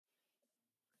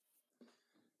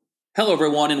Hello,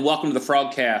 everyone, and welcome to the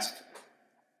Frogcast.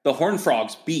 The Horned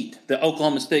Frogs beat the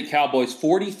Oklahoma State Cowboys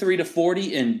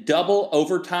 43-40 in double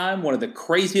overtime, one of the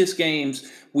craziest games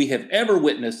we have ever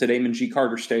witnessed at Amon G.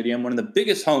 Carter Stadium, one of the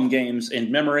biggest home games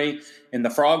in memory, and the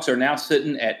Frogs are now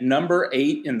sitting at number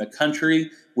 8 in the country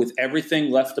with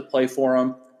everything left to play for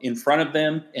them in front of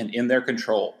them and in their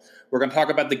control. We're going to talk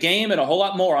about the game and a whole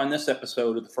lot more on this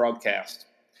episode of the Frogcast.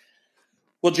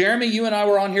 Well, Jeremy, you and I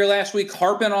were on here last week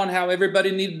harping on how everybody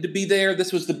needed to be there.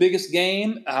 This was the biggest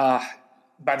game.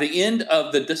 By the end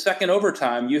of the second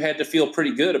overtime, you had to feel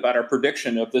pretty good about our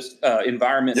prediction of this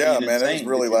environment. Yeah, man, it was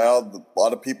really loud. A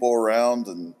lot of people around,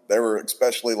 and they were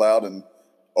especially loud in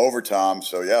overtime.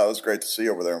 So, yeah, it was great to see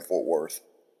over there in Fort Worth.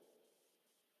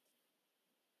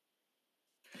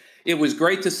 It was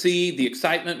great to see. The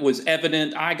excitement was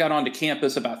evident. I got onto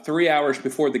campus about 3 hours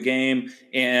before the game,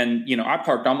 and I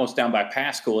parked almost down by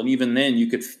Pascal, and even then you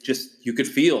could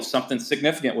feel something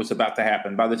significant was about to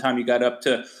happen. By the time you got up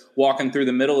to walking through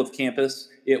the middle of campus,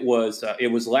 it was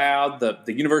loud. The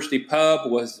university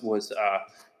pub was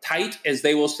tight, as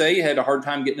they will say. You had a hard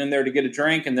time getting in there to get a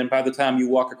drink, and then by the time you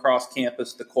walk across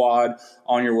campus, the quad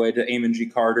on your way to Amon G.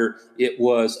 Carter, it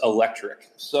was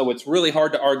electric. So it's really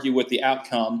hard to argue with the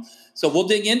outcome. So we'll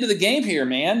dig into the game here,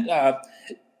 man.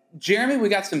 Jeremy, we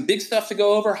got some big stuff to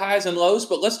go over, highs and lows,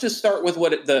 but let's just start with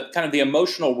the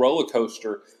emotional roller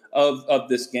coaster of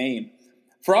this game.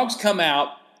 Frogs come out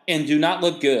and do not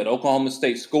look good. Oklahoma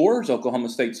State scores. Oklahoma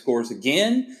State scores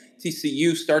again.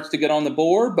 TCU starts to get on the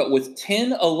board, but with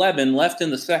 10-11 left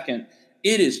in the second,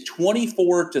 it is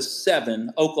 24-7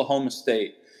 Oklahoma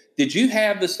State. Did you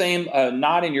have the same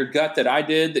knot in your gut that I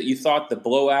did, that you thought the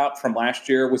blowout from last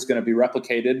year was going to be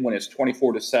replicated when it's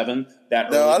 24-7?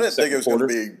 No, I didn't think it was going to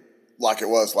be like it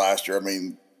was last year. I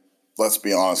mean, let's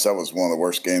be honest, that was one of the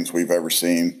worst games we've ever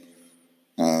seen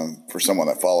for someone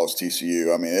that follows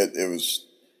TCU. I mean,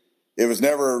 it was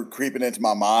never creeping into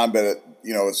my mind, but at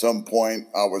some point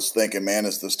I was thinking, man,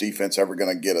 is this defense ever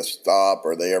going to get a stop?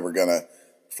 Are they ever going to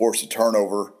force a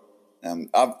turnover? And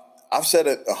I've said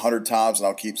it 100 times, and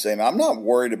I'll keep saying it. I'm not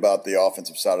worried about the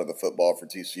offensive side of the football for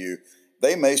TCU.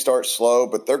 They may start slow,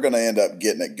 but they're going to end up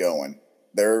getting it going.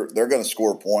 They're going to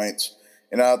score points,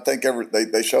 and I think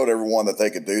they showed everyone that they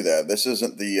could do that. This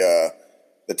isn't the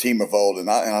team of old, and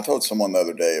I told someone the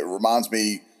other day, it reminds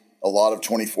me a lot of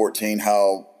 2014,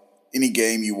 how any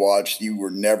game you watched, you were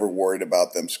never worried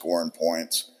about them scoring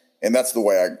points. And that's the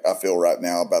way I feel right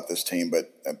now about this team.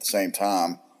 But at the same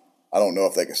time, I don't know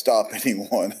if they can stop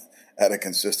anyone at a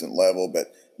consistent level.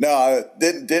 But no, I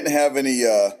didn't have any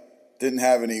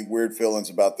weird feelings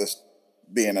about this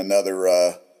being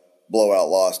another blowout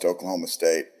loss to Oklahoma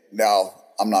State. Now,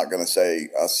 I'm not going to say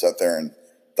I sat there and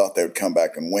thought they would come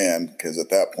back and win, because at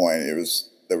that point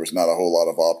there was not a whole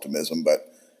lot of optimism. But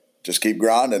just keep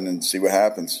grinding and see what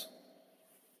happens.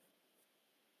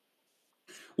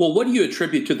 Well, what do you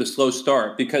attribute to the slow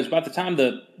start? Because by the time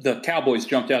the Cowboys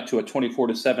jumped out to a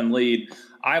 24-7 lead,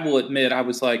 I will admit I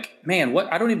was like, man,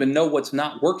 I don't even know what's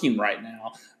not working right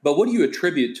now. But what do you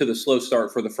attribute to the slow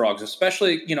start for the Frogs,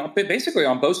 especially, basically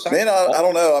on both sides? Man, I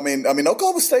don't know. I mean,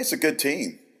 Oklahoma State's a good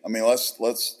team. I mean,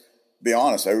 let's be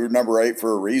honest. They were number 8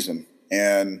 for a reason,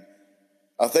 and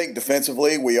I think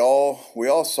defensively we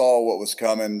all saw what was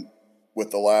coming with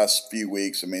the last few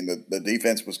weeks. I mean, the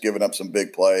defense was giving up some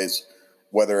big plays,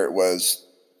 whether it was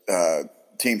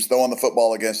teams throwing the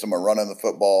football against them or running the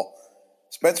football.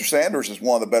 Spencer Sanders is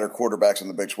one of the better quarterbacks in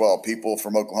the Big 12. People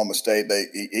from Oklahoma State,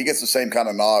 he gets the same kind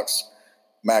of knocks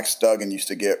Max Duggan used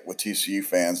to get with TCU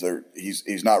fans.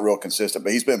 He's not real consistent,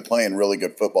 but he's been playing really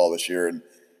good football this year. And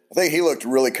I think he looked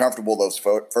really comfortable those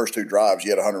first 2 drives. He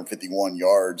had 151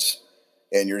 yards,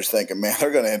 and you're just thinking, man,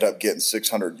 they're going to end up getting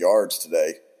 600 yards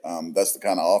today. That's the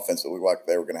kind of offense that looked like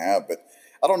they were going to have. But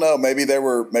I don't know. Maybe they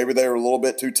were a little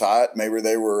bit too tight. Maybe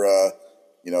they were,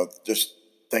 just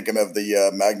thinking of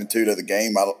the magnitude of the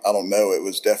game. I don't know. It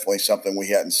was definitely something we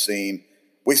hadn't seen.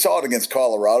 We saw it against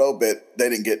Colorado, but they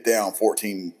didn't get down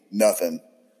 14-0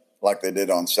 like they did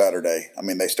on Saturday. I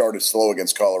mean, they started slow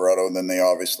against Colorado, and then they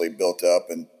obviously built up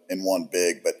and won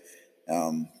big. But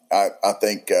I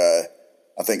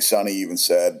think Sonny even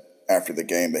said after the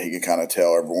game that he could kind of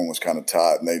tell everyone was kind of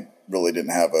tight, and they really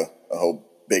didn't have a whole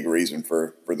big reason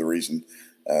for the reason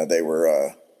they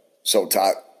were so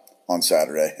tight on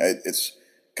Saturday. It's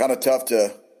kind of tough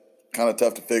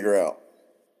to figure out.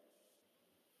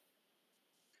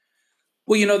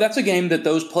 Well, that's a game that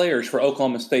those players for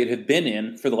Oklahoma State have been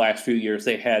in for the last few years.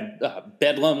 They had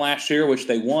Bedlam last year, which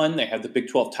they won. They had the Big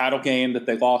 12 title game that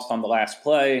they lost on the last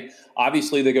play.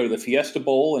 Obviously, they go to the Fiesta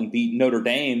Bowl and beat Notre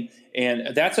Dame.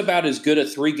 And that's about as good a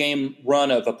 3-game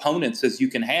run of opponents as you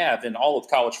can have in all of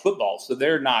college football. So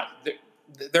they're not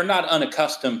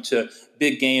unaccustomed to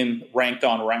big game ranked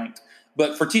on ranked.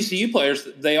 But for TCU players,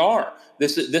 they are.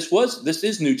 This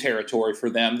is new territory for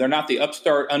them. They're not the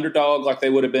upstart underdog like they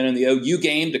would have been in the OU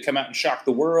game to come out and shock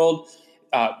the world.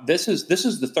 This is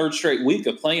the third straight week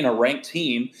of playing a ranked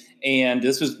team, and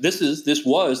this was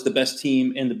the best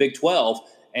team in the Big 12.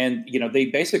 And they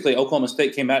basically, Oklahoma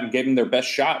State came out and gave them their best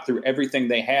shot through everything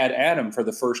they had at them for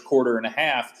the first quarter and a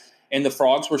half, and the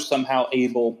Frogs were somehow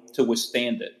able to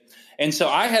withstand it. And so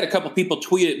I had a couple people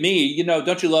tweet at me,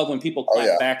 don't you love when people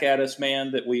clap back at us, man,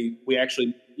 that we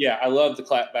actually, I love the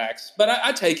clapbacks. But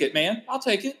I take it, man. I'll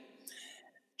take it.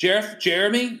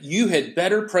 Jeremy, you had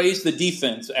better praise the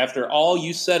defense after all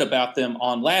you said about them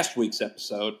on last week's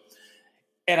episode.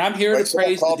 And I'm here to praise the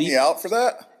defense. Someone called me out for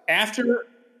that?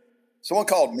 Someone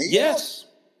called me out? Yes.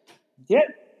 Yeah.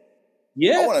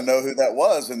 Yeah. I want to know who that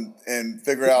was and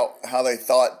figure out how they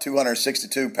thought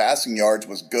 262 passing yards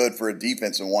was good for a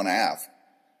defense in one half.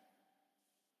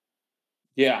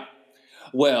 Yeah.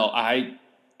 Well,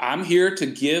 I'm here to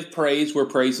give praise where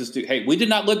praise is due. Hey, we did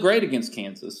not look great against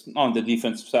Kansas on the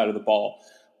defensive side of the ball.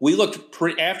 We looked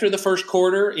after the first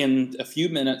quarter in a few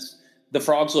minutes. The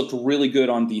Frogs looked really good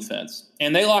on defense,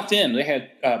 and they locked in. They had,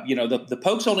 the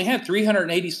Pokes only had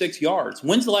 386 yards.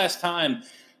 When's the last time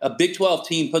a Big 12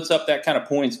 team puts up that kind of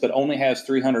points but only has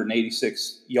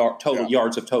 386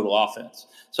 yards of total offense?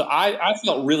 So I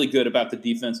felt really good about the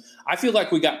defense. I feel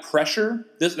like we got pressure.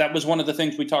 That was one of the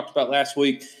things we talked about last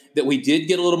week, that we did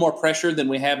get a little more pressure than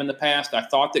we have in the past. I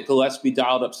thought that Gillespie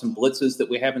dialed up some blitzes that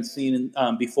we haven't seen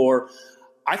before.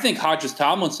 I think Hodges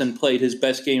Tomlinson played his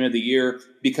best game of the year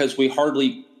because we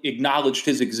hardly acknowledged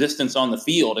his existence on the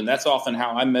field, and that's often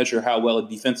how I measure how well a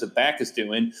defensive back is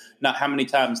doing, not how many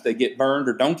times they get burned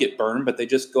or don't get burned, but they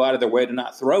just go out of their way to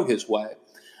not throw his way.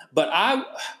 But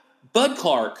Bud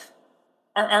Clark,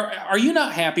 are you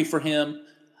not happy for him?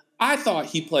 I thought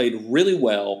he played really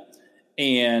well,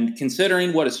 and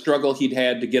considering what a struggle he'd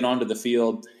had to get onto the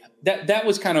field, that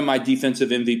was kind of my defensive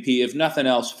MVP, if nothing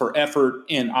else, for effort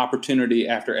and opportunity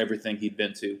after everything he'd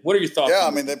been to. What are your thoughts? Yeah, I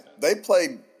mean, they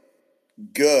played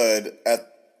good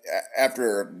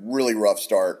after a really rough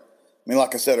start. I mean,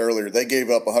 like I said earlier, they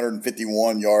gave up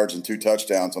 151 yards and 2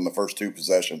 touchdowns on the first 2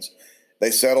 possessions.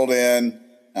 They settled in.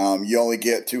 You only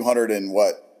get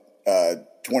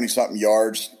 20-something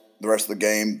yards the rest of the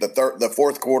game. The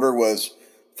fourth quarter was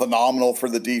phenomenal for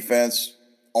the defense.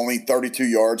 Only 32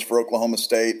 yards for Oklahoma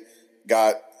State.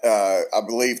 Got, I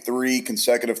believe, 3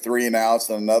 consecutive 3-and-outs,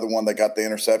 and another one they got the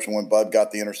interception when Bud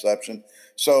got the interception.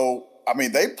 So, I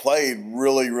mean, they played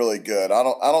really, really good. I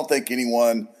don't think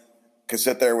anyone could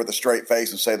sit there with a straight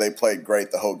face and say they played great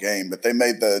the whole game, but they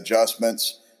made the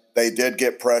adjustments. They did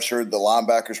get pressured. The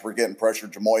linebackers were getting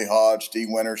pressured. Jamoy Hodge, D.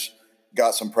 Winters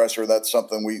got some pressure. That's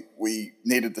something we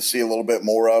needed to see a little bit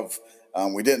more of.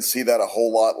 We didn't see that a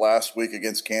whole lot last week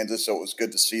against Kansas, so it was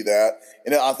good to see that.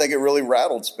 And I think it really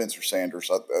rattled Spencer Sanders.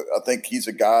 I think he's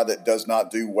a guy that does not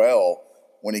do well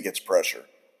when he gets pressure.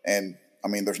 And, I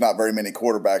mean, there's not very many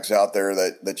quarterbacks out there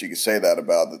that you can say that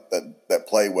about that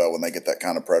play well when they get that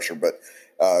kind of pressure. But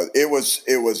it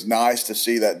was nice to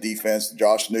see that defense.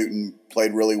 Josh Newton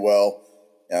played really well,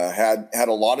 had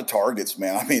a lot of targets,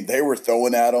 man. I mean, they were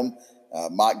throwing at him.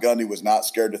 Mike Gundy was not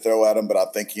scared to throw at him, but I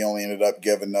think he only ended up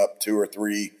giving up 2 or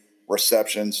 3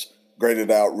 receptions, graded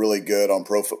out really good on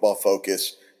Pro Football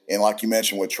Focus. And like you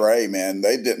mentioned with Trey, man,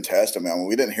 they didn't test him. I mean,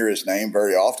 we didn't hear his name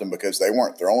very often because they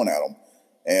weren't throwing at him.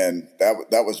 And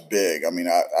that was big. I mean,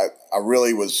 I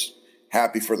really was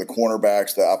happy for the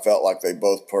cornerbacks that I felt like they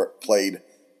both played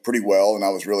pretty well, and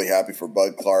I was really happy for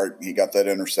Bud Clark. He got that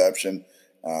interception,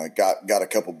 got a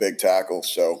couple big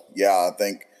tackles. So, yeah, I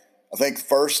think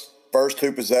first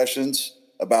 2 possessions,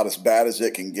 about as bad as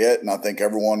it can get. And I think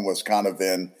everyone was kind of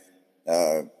in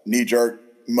knee-jerk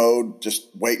mode, just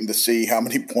waiting to see how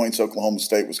many points Oklahoma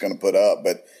State was going to put up.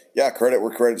 But, yeah, credit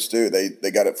where credit's due.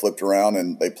 They got it flipped around,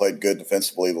 and they played good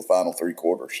defensively the final 3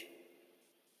 quarters.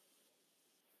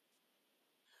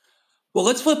 Well,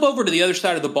 let's flip over to the other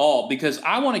side of the ball because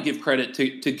I want to give credit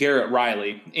to Garrett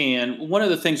Riley. And one of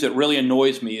the things that really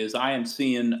annoys me is I am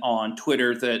seeing on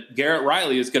Twitter that Garrett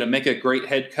Riley is going to make a great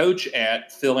head coach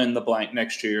at fill in the blank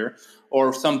next year,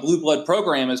 or some blue blood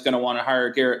program is going to want to hire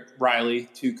Garrett Riley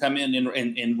to come in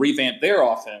and revamp their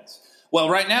offense. Well,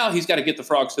 right now he's got to get the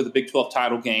Frogs to the Big 12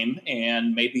 title game,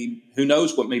 and maybe who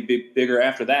knows what may be bigger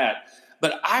after that.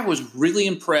 But I was really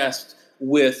impressed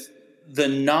with the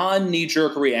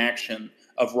non-knee-jerk reaction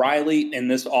of Riley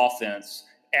and this offense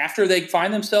after they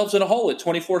find themselves in a hole at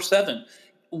 24/7.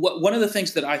 One of the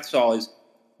things that I saw is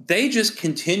they just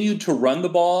continued to run the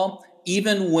ball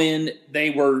even when they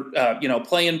were,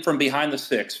 playing from behind the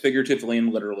six, figuratively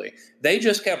and literally. They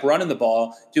just kept running the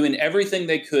ball, doing everything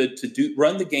they could to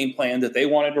run the game plan that they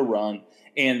wanted to run.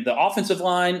 And the offensive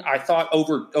line, I thought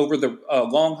over the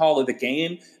long haul of the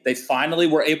game, they finally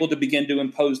were able to begin to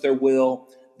impose their will.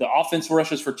 The offense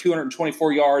rushes for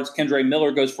 224 yards. Kendre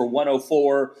Miller goes for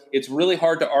 104. It's really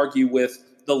hard to argue with.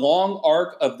 The long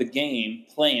arc of the game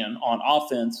plan on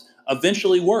offense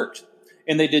eventually worked.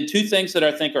 And they did two things that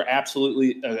I think are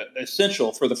absolutely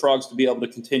essential for the Frogs to be able to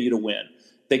continue to win.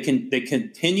 They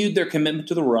continued their commitment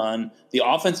to the run. The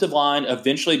offensive line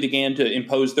eventually began to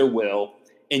impose their will,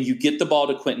 and you get the ball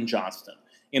to Quentin Johnston.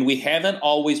 And we haven't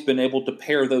always been able to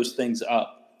pair those things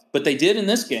up, but they did in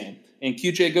this game. And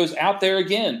QJ goes out there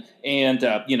again, and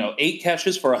 8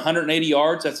 catches for 180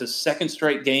 yards. That's his second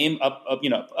straight game, up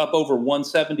over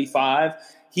 175.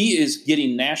 He is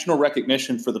getting national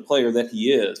recognition for the player that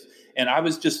he is. And I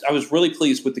was really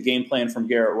pleased with the game plan from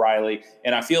Garrett Riley.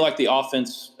 And I feel like the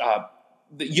offense,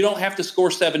 you don't have to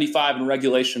score 75 in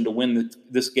regulation to win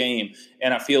this game.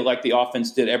 And I feel like the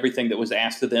offense did everything that was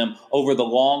asked of them over the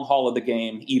long haul of the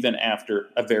game, even after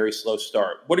a very slow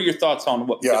start. What are your thoughts on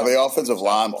what? Yeah, the offensive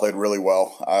line played really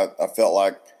well. I felt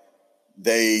like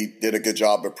they did a good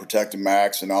job of protecting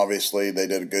Max, and obviously they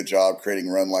did a good job creating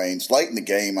run lanes. Late in the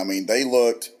game, I mean,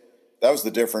 that was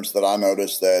the difference that I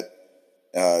noticed, that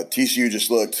TCU just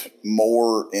looked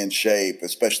more in shape,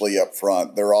 especially up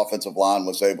front. Their offensive line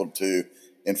was able to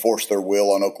enforce their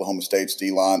will on Oklahoma State's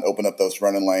D-line, open up those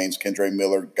running lanes. Kendre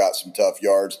Miller got some tough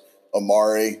yards.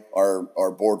 Amari,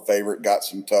 our board favorite, got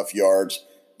some tough yards.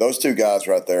 Those two guys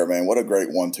right there, man, what a great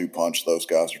 1-2 punch those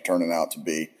guys are turning out to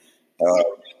be.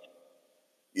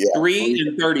 3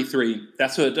 and 33.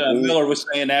 That's what Miller was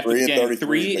saying after the game. 3 and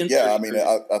 33. Yeah, I mean,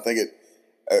 I think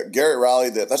Garrett Riley,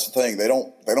 that's the thing. They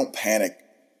don't panic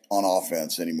on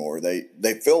offense anymore.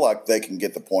 They feel like they can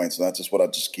get the points, and that's just what I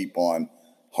just keep on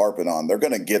harping on. They're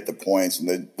going to get the points,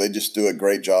 and they just do a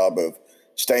great job of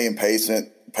staying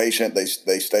patient. They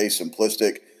stay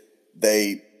simplistic.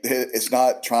 It's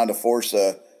not trying to force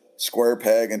a square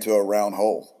peg into a round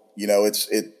hole.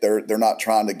 They're not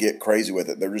trying to get crazy with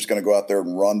it. They're just going to go out there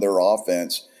and run their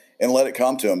offense and let it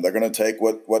come to them. They're going to take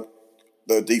what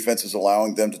the defense is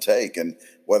allowing them to take, and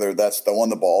whether that's throwing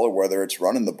the ball or whether it's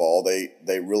running the ball,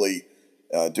 they really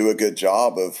do a good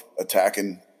job of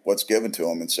attacking what's given to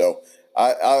them. And so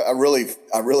I really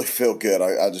feel good.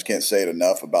 I just can't say it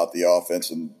enough about the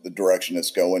offense and the direction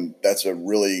it's going. That's a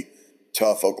really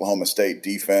tough Oklahoma State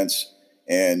defense,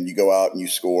 and you go out and you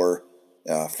score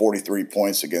 43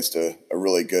 points against a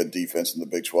really good defense in the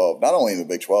Big 12. Not only in the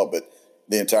Big 12, but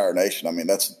the entire nation. I mean,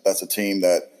 that's a team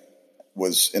that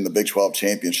was in the Big 12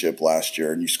 championship last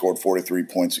year, and you scored 43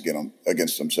 points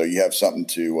against them. So you have something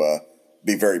to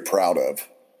be very proud of.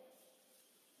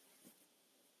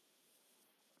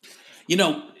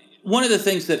 One of the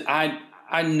things that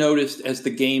I noticed as the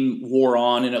game wore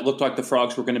on, and it looked like the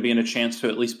Frogs were going to be in a chance to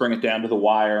at least bring it down to the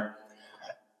wire,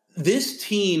 this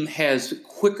team has,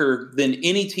 quicker than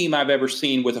any team I've ever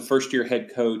seen with a first-year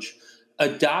head coach,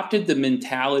 adopted the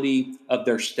mentality of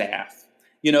their staff.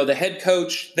 The head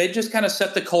coach, they just kind of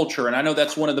set the culture. And I know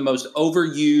that's one of the most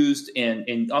overused and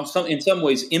in some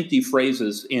ways empty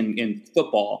phrases in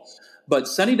football. But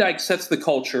Sonny Dykes sets the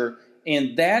culture,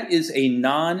 and that is a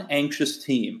non-anxious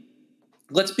team.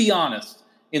 Let's be honest.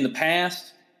 In the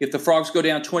past, if the Frogs go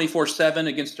down 24-7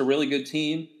 against a really good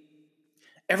team,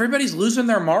 everybody's losing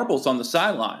their marbles on the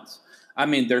sidelines. I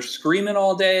mean, they're screaming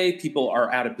all day. People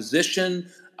are out of position.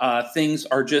 Things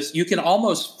are just, you can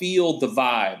almost feel the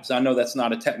vibes. I know that's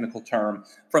not a technical term,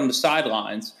 from the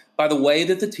sidelines by the way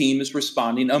that the team is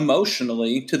responding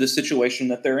emotionally to the situation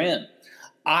that they're in.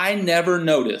 I never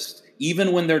noticed,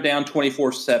 even when they're down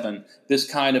 24-7, this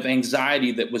kind of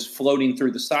anxiety that was floating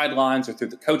through the sidelines or through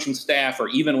the coaching staff, or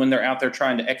even when they're out there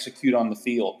trying to execute on the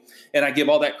field. And I give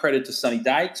all that credit to Sonny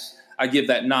Dykes. I give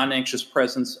that non-anxious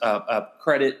presence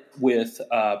credit with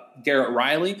Garrett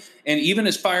Riley. And even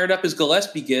as fired up as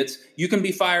Gillespie gets, you can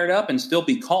be fired up and still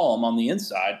be calm on the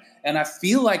inside. And I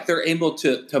feel like they're able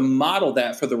to model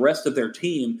that for the rest of their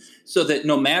team, so that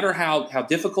no matter how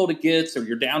difficult it gets or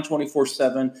you're down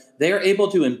 24-7, they're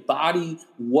able to embody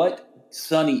what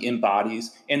Sonny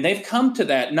embodies. And they've come to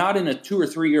that not in a 2 or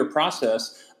 3 year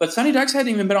process, but Sonny Dykes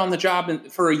hadn't even been on the job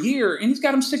for a year, and he's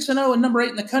got them 6-0 and number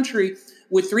 8 in the country,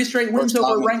 with 3 straight wins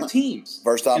over ranked teams.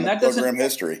 First time in program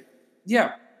history.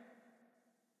 Yeah.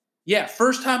 Yeah,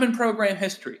 first time in program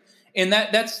history. And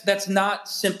that's not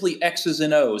simply X's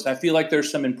and O's. I feel like there's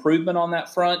some improvement on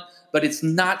that front, but it's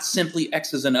not simply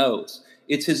X's and O's.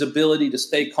 It's his ability to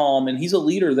stay calm, and he's a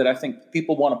leader that I think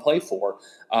people want to play for.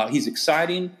 He's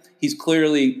exciting. He's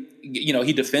clearly,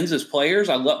 he defends his players.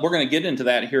 We're going to get into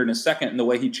that here in a second, in the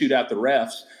way he chewed out the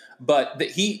refs. But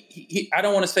I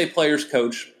don't want to say players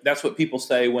coach. That's what people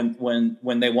say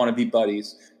when they want to be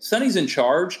buddies. Sonny's in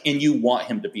charge, and you want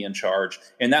him to be in charge,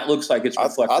 and that looks like it's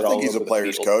reflected all over the field. I think he's a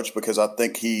players coach because I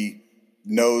think he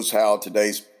knows how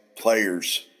today's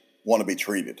players want to be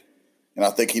treated, and I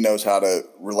think he knows how to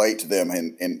relate to them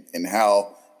and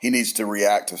how he needs to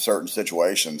react to certain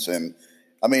situations. And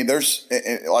I mean,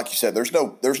 like you said, there's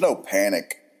no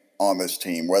panic on this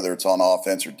team, whether it's on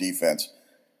offense or defense.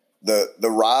 The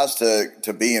rise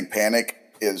to be in panic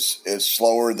is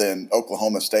slower than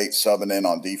Oklahoma State subbing in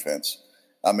on defense.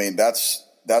 I mean, that's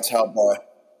how bad.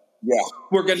 Yeah,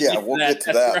 we'll get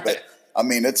to that. Right. But I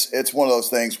mean, it's one of those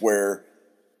things where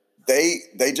they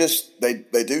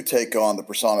do take on the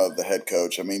persona of the head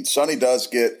coach. I mean, Sonny does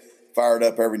get fired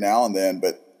up every now and then,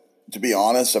 but to be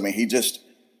honest, I mean, he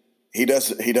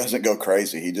doesn't go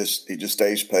crazy. He just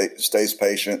stays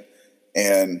patient,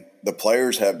 and the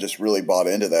players have just really bought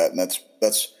into that. And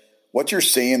that's what you're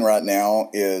seeing right now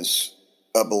is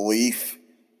a belief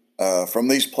from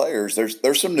these players.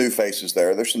 There's some new faces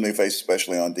there. There's some new faces,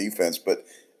 especially on defense, but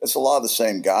it's a lot of the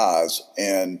same guys.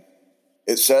 And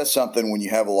it says something when you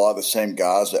have a lot of the same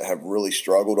guys that have really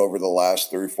struggled over the last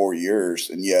 3 or 4 years.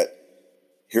 And yet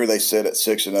here they sit at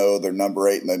 6-0. They're number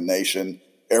 8 in the nation.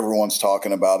 Everyone's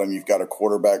talking about them. You've got a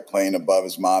quarterback playing above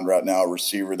his mind right now, a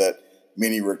receiver that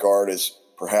many regard as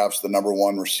perhaps the number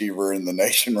 1 receiver in the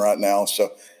nation right now.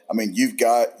 So, I mean, you've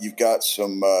got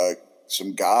some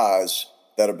guys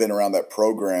that have been around that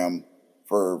program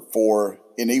for 4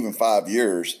 and even 5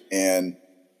 years, and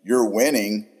you're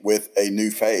winning with a new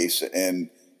face. And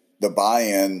the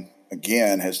buy-in,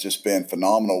 again, has just been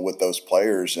phenomenal with those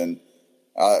players. And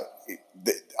I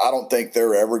don't think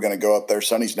they're ever going to go up there.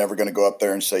 Sonny's never going to go up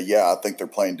there and say, yeah, I think they're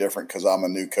playing different because I'm a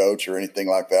new coach or anything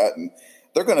like that. And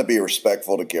they're going to be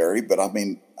respectful to Gary. But, I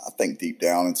mean, I think deep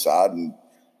down inside, and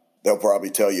they'll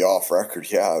probably tell you off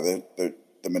record, yeah,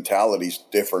 the mentality's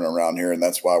different around here, and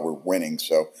that's why we're winning.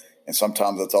 So, and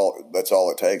sometimes that's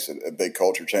all it takes, a big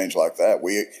culture change like that.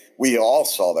 We all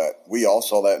saw that. We all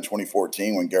saw that in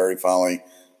 2014 when Gary finally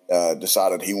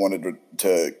decided he wanted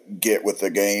to get with the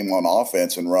game on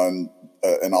offense and run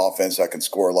an offense that can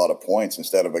score a lot of points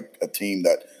instead of a team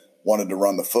that wanted to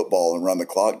run the football and run the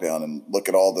clock down. And look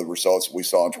at all the results we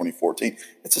saw in 2014.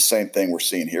 It's the same thing we're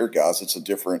seeing here, guys. It's a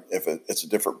different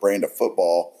brand of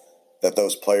football that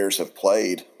those players have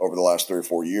played over the last 3 or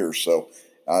 4 years. So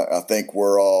I think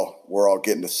we're all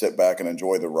getting to sit back and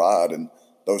enjoy the ride, and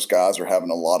those guys are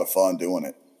having a lot of fun doing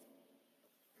it.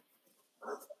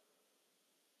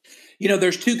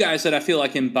 There's 2 guys that I feel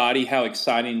like embody how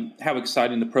exciting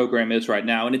the program is right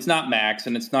now. And it's not Max,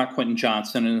 and it's not Quentin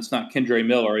Johnson, and it's not Kendre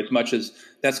Miller, as much as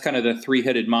that's kind of the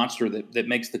 3-headed monster that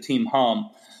makes the team hum.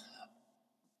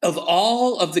 Of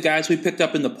all of the guys we picked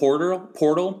up in the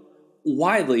portal,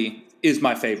 Wiley is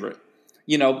my favorite.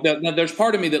 Now there's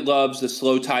part of me that loves the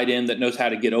slow tight end that knows how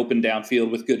to get open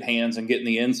downfield with good hands and get in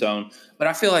the end zone. But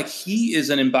I feel like he is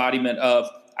an embodiment of,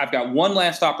 I've got one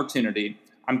last opportunity.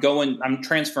 I'm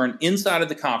transferring inside of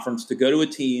the conference to go to a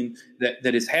team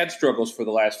that has had struggles for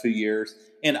the last few years.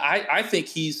 And I think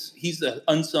he's the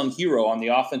unsung hero on the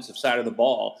offensive side of the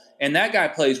ball. And that guy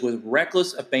plays with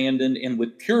reckless abandon and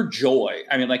with pure joy.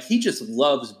 I mean, like, he just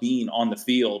loves being on the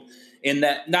field. And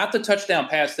that, not the touchdown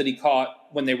pass that he caught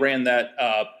when they ran that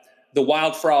the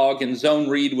wild frog and zone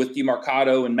read with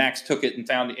DeMarcado, and Max took it and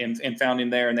found him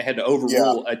there, and they had to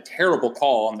overrule a terrible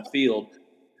call on the field.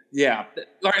 Yeah.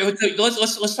 All right.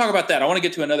 Let's talk about that. I want to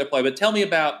get to another play, but tell me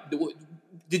about.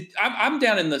 I'm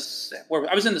down in where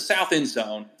I was in the south end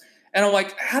zone, and I'm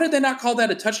like, how did they not call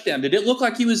that a touchdown? Did it look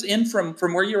like he was in from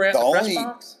where you're at? The press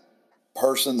box?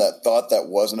 Person that thought that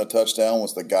wasn't a touchdown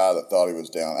was the guy that thought he was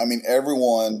down. I mean,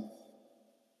 everyone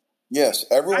in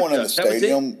the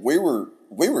stadium, we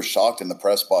were shocked in the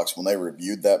press box when they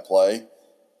reviewed that play,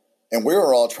 and we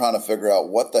were all trying to figure out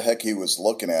what the heck he was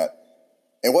looking at.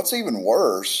 And what's even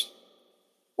worse,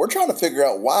 we're trying to figure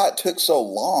out why it took so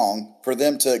long for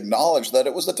them to acknowledge that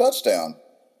it was a touchdown.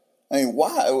 I mean,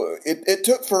 why? It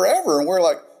took forever, and we're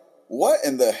like, what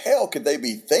in the hell could they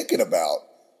be thinking about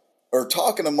or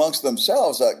talking amongst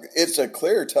themselves? Like, it's a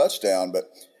clear touchdown, but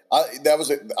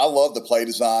I love the play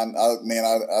design. I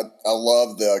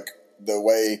love the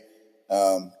way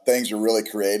things are really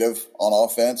creative on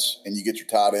offense, and you get your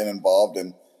tight end involved.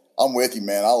 And I'm with you,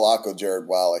 man. I like Jared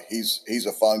Wiley. He's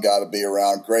a fun guy to be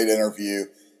around. Great interview.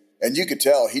 And you could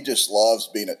tell he just loves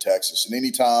being at Texas. And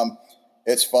anytime,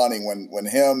 it's funny when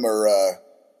him or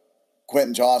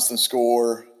Quentin Johnston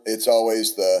score, it's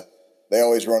always they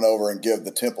always run over and give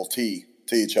the Temple T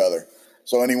to each other.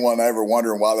 So anyone ever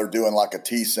wondering why they're doing like a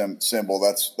T symbol,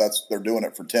 that's they're doing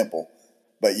it for Temple.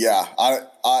 But yeah,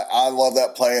 I love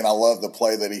that play, and I love the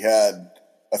play that he had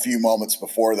a few moments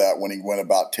before that when he went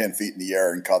about 10 feet in the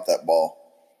air and caught that ball.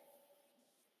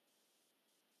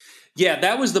 Yeah,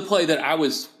 that was the play that I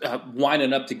was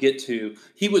winding up to get to.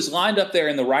 He was lined up there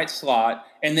in the right slot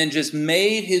and then just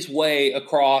made his way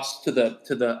across to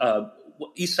the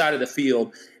east side of the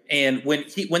field. And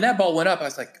when that ball went up, I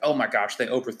was like, "Oh my gosh, they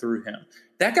overthrew him."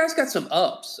 That guy's got some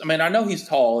ups. I mean, I know he's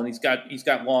tall and he's got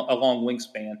a long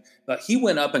wingspan, but he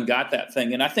went up and got that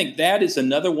thing. And I think that is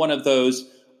another one of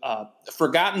those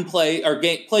forgotten plays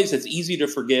that's easy to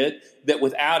forget, that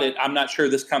without it, I'm not sure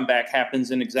this comeback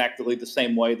happens in exactly the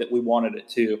same way that we wanted it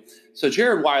to. So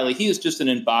Jared Wiley, he is just an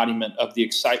embodiment of the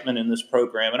excitement in this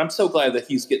program. And I'm so glad that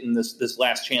he's getting this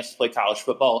last chance to play college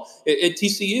football at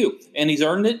TCU. And he's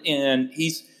earned it. And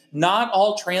he's not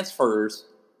all transfers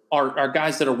are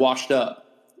guys that are washed up.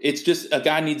 It's just a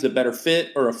guy needs a better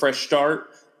fit or a fresh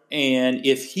start. And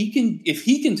if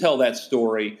he can tell that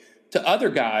story to other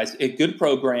guys at good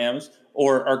programs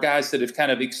or guys that have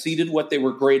kind of exceeded what they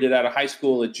were graded out of high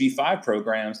school at G5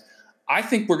 programs, I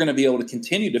think we're going to be able to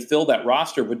continue to fill that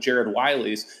roster with Jared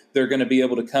Wileys. They're going to be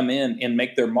able to come in and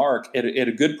make their mark at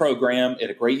a good program, at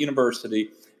a great university.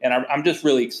 And I'm just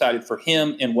really excited for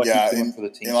him and what he's doing for the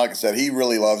team. And like I said, he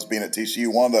really loves being at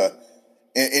TCU.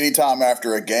 Anytime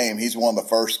after a game, he's one of the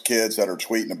first kids that are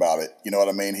tweeting about it. You know what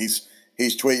I mean? He's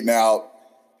tweeting out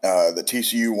the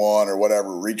TCU won or whatever,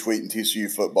 retweeting TCU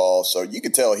football. So you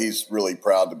can tell he's really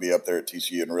proud to be up there at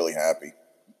TCU and really happy.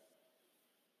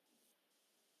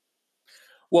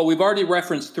 Well, we've already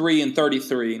referenced 3 and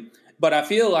 33, but I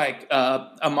feel like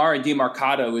Amari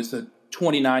DiMercato is a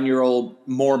 29-year-old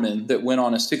Mormon that went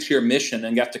on a 6-year mission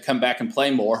and got to come back and play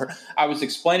more. I was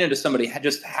explaining to somebody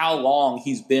just how long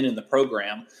he's been in the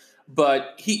program,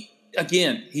 but he's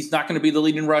not going to be the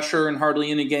leading rusher in hardly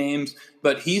any games,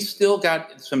 but he's still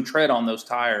got some tread on those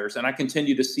tires. And I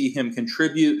continue to see him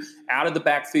contribute out of the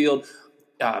backfield,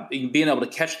 being able to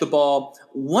catch the ball.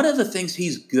 One of the things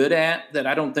he's good at that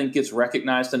I don't think gets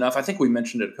recognized enough, I think we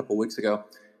mentioned it a couple weeks ago,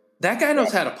 that guy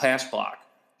knows how to pass block.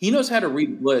 He knows how to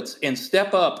read blitz and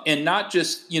step up and not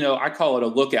just, I call it a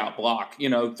lookout block,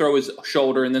 throw his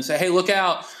shoulder and then say, hey, look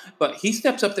out. But he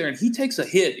steps up there and he takes a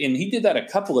hit. And he did that a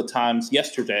couple of times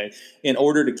yesterday in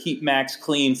order to keep Max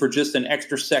clean for just an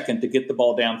extra second to get the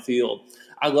ball downfield.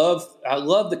 I love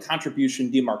the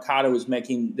contribution DiMercato is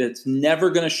making that's never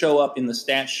going to show up in the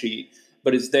stat sheet,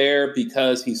 but is there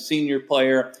because he's a senior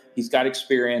player, he's got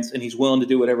experience, and he's willing to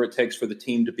do whatever it takes for the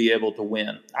team to be able to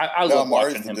win. I love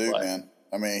watching him play. Man.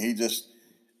 I mean, he just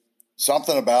 –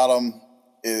 something about him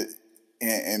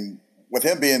and with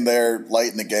him being there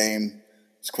late in the game,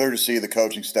 it's clear to see the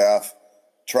coaching staff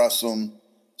trusts him.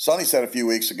 Sonny said a few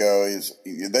weeks ago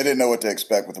they didn't know what to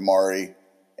expect with Amari,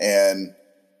 and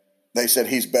they said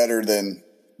he's better than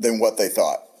what they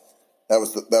thought. That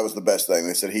was the best thing.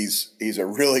 They said he's a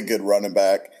really good running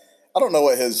back. I don't know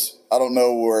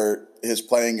where his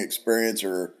playing experience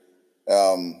or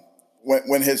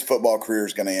when his football career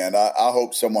is going to end. I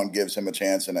hope someone gives him a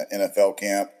chance in an NFL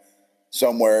camp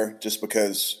somewhere just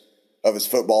because of his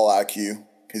football IQ.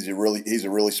 Because he's a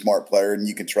really smart player, and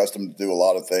you can trust him to do a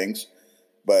lot of things.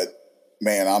 But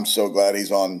man, I'm so glad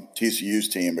he's on TCU's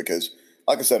team because,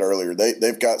 like I said earlier,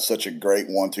 they've got such a great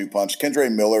 1-2 punch.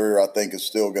 Kendre Miller, I think, is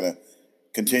still going to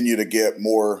continue to get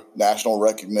more national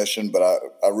recognition, but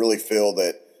I really feel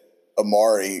that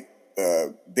Amari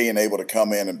being able to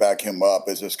come in and back him up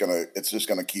it's just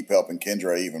gonna keep helping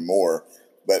Kendre even more.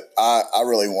 But I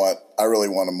really want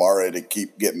Amari to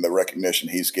keep getting the recognition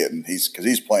he's getting. Because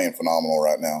he's playing phenomenal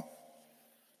right now.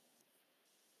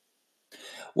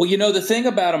 Well, the thing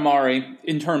about Amari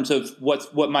in terms of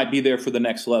what might be there for the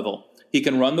next level, he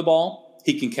can run the ball,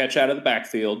 he can catch out of the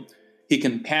backfield, he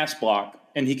can pass block,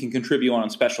 and he can contribute on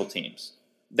special teams.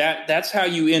 That's how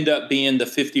you end up being the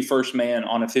 51st man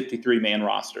on a 53-man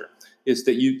roster, is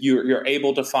that you're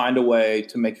able to find a way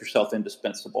to make yourself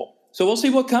indispensable. So we'll see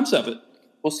what comes of it.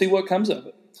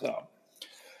 So,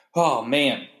 oh,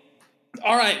 man.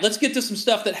 All right, let's get to some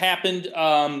stuff that happened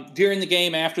during the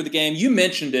game, after the game. You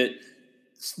mentioned it,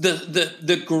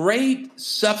 the great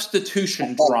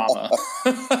substitution drama.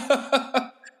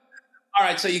 All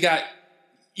right, so you got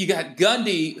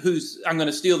Gundy, who's, I'm going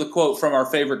to steal the quote from our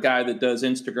favorite guy that does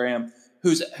Instagram.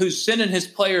 who's sending his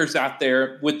players out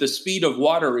there with the speed of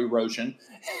water erosion.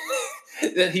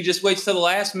 That he just waits till the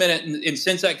last minute and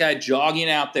sends that guy jogging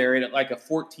out there at like a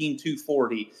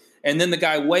 14.240. And then the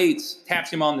guy waits,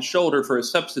 taps him on the shoulder for a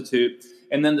substitute.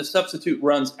 And then the substitute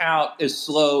runs out as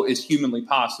slow as humanly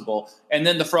possible. And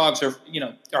then the Frogs are,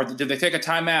 did they take a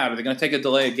timeout? Are they going to take a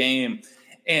delay a game?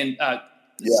 And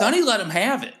Sonny let him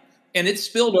have it. And it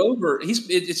spilled over.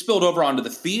 It spilled over onto the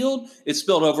field. It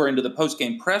spilled over into the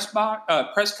post-game press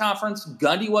conference.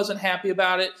 Gundy wasn't happy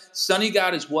about it. Sonny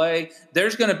got his way.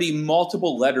 There's going to be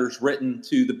multiple letters written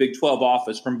to the Big 12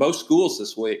 office from both schools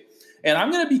this week. And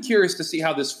I'm going to be curious to see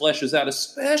how this fleshes out,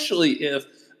 especially if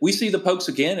we see the Pokes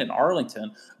again in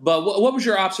Arlington. But what was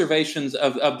your observations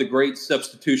of the great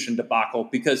substitution debacle?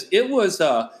 Because it was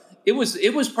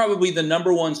probably the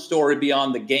number one story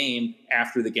beyond the game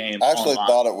after the game. I actually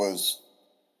thought it was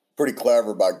pretty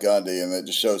clever by Gundy, and it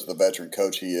just shows the veteran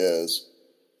coach he is,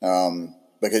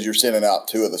 because you're sending out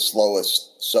two of the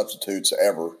slowest substitutes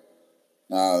ever.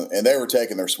 And they were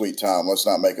taking their sweet time. Let's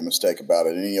not make a mistake about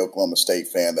it. Any Oklahoma State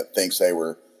fan that thinks they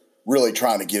were really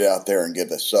trying to get out there and get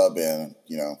the sub in,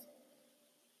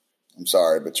 I'm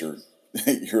sorry, but you're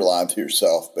lying to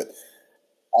yourself. But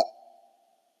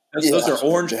those are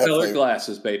orange-colored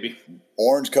glasses, baby.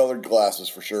 Orange-colored glasses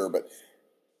for sure. But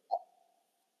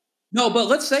no, but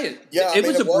let's say it. Yeah, it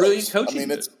was a brilliant coaching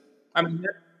move. I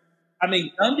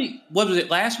mean, Gundy. What was it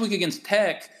last week against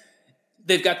Tech?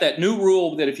 They've got that new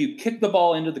rule that if you kick the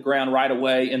ball into the ground right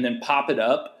away and then pop it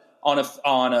up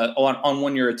on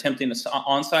when you're attempting an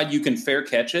onside, you can fair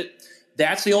catch it.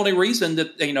 That's the only reason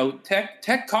that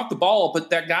Tech caught the ball, but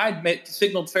that guy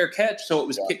signaled fair catch, so it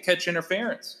was kick catch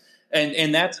interference.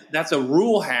 And that's a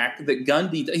rule hack that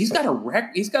Gundy. He's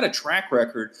got a track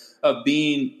record of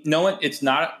knowing it's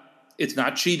not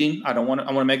cheating. I want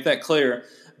to make that clear.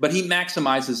 But he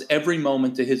maximizes every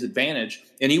moment to his advantage,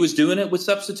 and he was doing it with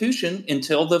substitution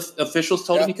until the officials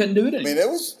told him he couldn't do it anymore. I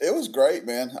mean, it was great,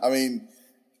 man. I mean,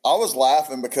 I was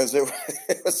laughing because it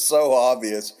was so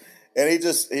obvious, and he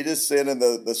just sending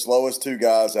the slowest two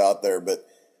guys out there. But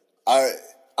I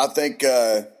think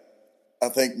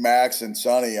Max and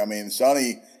Sonny. I mean,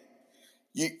 Sonny,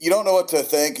 you don't know what to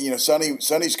think.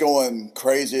 Sonny's going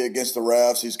crazy against the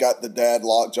refs. He's got the dad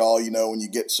lockjaw. When you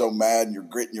get so mad and you're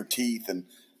gritting your teeth and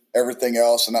everything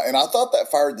else. And I thought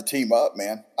that fired the team up,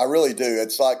 man. I really do.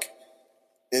 It's like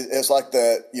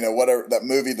that, whatever, that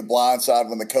movie, The Blind Side,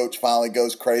 when the coach finally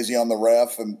goes crazy on the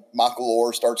ref and Michael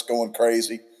Orr starts going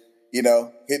crazy. He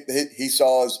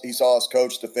saw his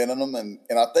coach defending him, and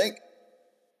I think,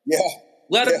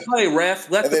 let him play, ref.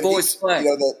 Let the boys play.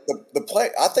 The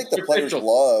play. I think the players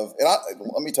love, and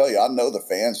let me tell you, I know the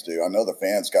fans do. I know the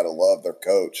fans got to love their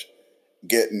coach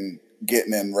getting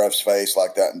in ref's face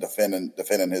like that and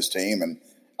defending his team. And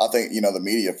I think the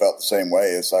media felt the same way.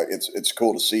 It's like it's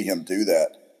cool to see him do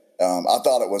that. I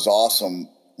thought it was awesome.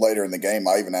 Later in the game,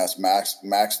 I even asked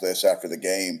Max this after the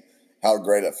game, how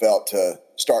great it felt to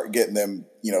start getting them,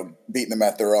 beating them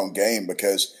at their own game,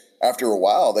 because after a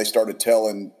while they started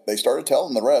telling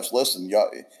the refs, listen, y'all,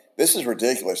 this is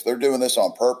ridiculous. They're doing this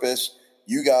on purpose.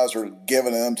 You guys are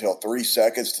giving them till 3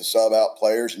 seconds to sub out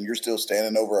players, and you're still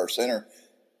standing over our center.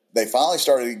 They finally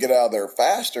started to get out of there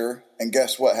faster, and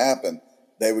guess what happened?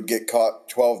 They would get caught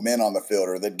 12 men on the field,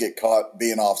 or they'd get caught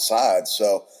being offside.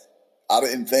 So I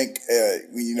didn't think,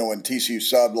 when TCU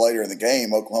subbed later in the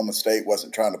game, Oklahoma State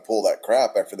wasn't trying to pull that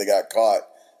crap after they got caught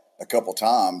a couple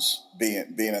times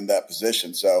being in that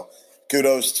position. So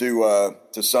kudos to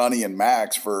Sonny and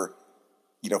Max for,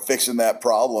 fixing that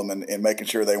problem and making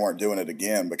sure they weren't doing it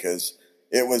again, because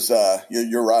it was,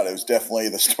 you're right. It was definitely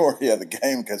the story of the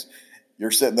game, because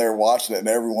you're sitting there watching it and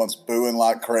everyone's booing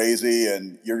like crazy,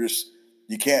 and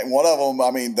you can't. One of them,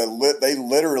 I mean, they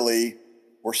literally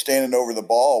were standing over the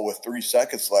ball with 3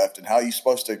 seconds left, and how are you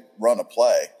supposed to run a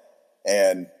play?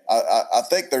 And I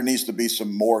think there needs to be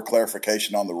some more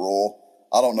clarification on the rule.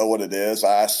 I don't know what it is.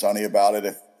 I asked Sonny about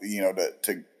it,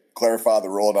 to clarify the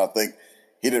rule, and I think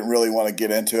he didn't really want to get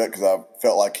into it because I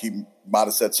felt like he might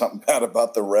have said something bad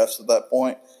about the refs at that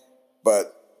point.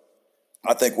 But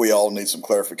I think we all need some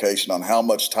clarification on how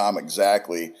much time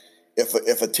exactly.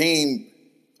 If a team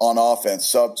on offense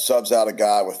subs out a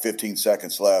guy with 15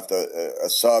 seconds left, a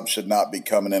sub should not be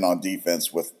coming in on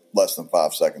defense with less than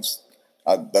 5 seconds.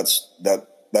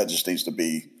 That just needs to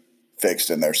be fixed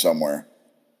in there somewhere.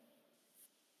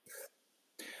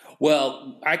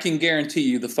 Well, I can guarantee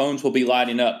you the phones will be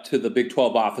lighting up to the Big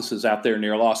 12 offices out there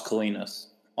near Las Colinas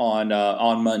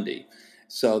on Monday.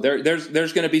 So there's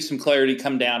going to be some clarity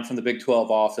come down from the Big 12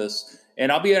 office,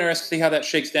 and I'll be interested to see how that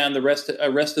shakes down the rest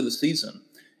of the season.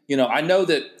 I know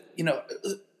that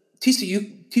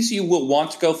TCU will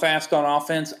want to go fast on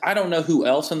offense. I don't know who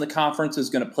else in the conference is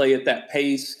going to play at that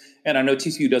pace, and I know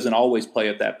TCU doesn't always play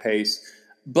at that pace.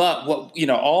 But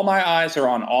all my eyes are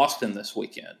on Austin this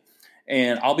weekend,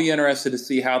 and I'll be interested to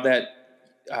see how that.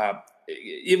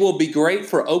 It will be great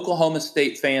for Oklahoma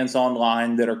State fans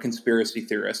online that are conspiracy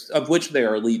theorists, of which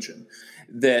there are legion.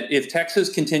 That if Texas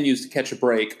continues to catch a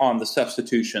break on the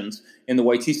substitutions in the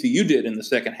way TCU did in the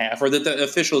second half, or that the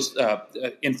officials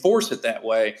enforce it that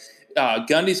way,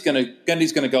 Gundy's going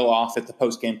to go off at the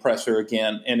post-game presser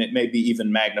again, and it may be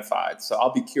even magnified. So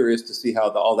I'll be curious to see how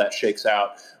all that shakes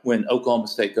out when Oklahoma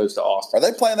State goes to Austin. Are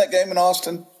they playing that game in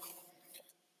Austin?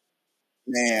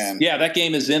 Man. Yeah, that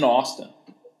game is in Austin.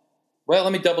 Well,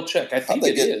 let me double check. I think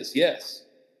it is. Yes.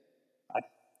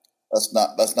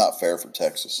 That's not fair for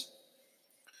Texas.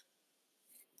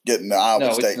 Getting the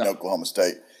Iowa State and Oklahoma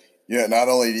State. Yeah, not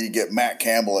only do you get Matt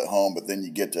Campbell at home, but then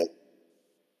you get to.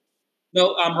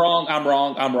 No, I'm wrong.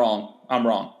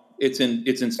 It's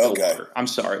in Stillwater. Okay. I'm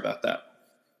sorry about that.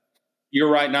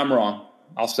 You're right, and I'm wrong.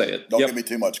 I'll say it. Don't give me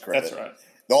too much credit. That's right.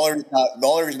 The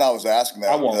only reason I was asking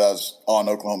that was I was on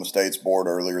Oklahoma State's board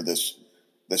earlier this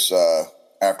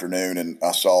afternoon, and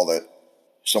I saw that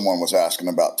someone was asking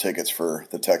about tickets for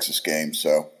the Texas game.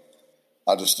 So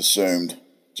I just assumed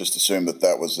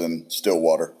that was in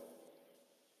Stillwater.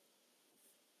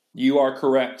 You are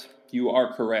correct.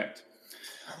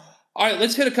 All right,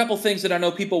 let's hit a couple things that I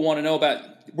know people want to know about.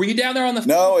 Were you down there on the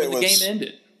field when the game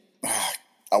ended?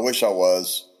 I wish I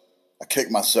was. I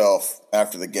kicked myself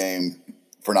after the game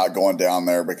for not going down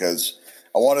there because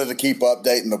I wanted to keep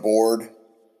updating the board.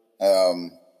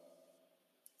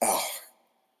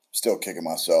 Still kicking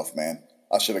myself, man.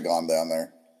 I should have gone down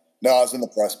there. No, I was in the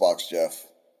press box, Jeff.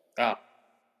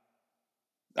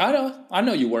 I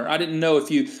know you were. I didn't know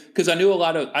because I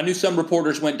knew some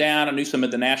reporters went down. I knew some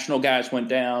of the national guys went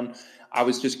down. I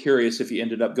was just curious if you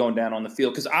ended up going down on the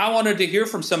field because I wanted to hear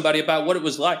from somebody about what it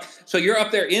was like. So you're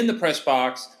up there in the press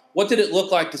box. What did it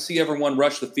look like to see everyone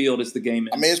rush the field as the game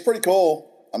ended? I mean, it's pretty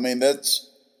cool. I mean, that's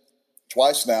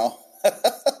twice now.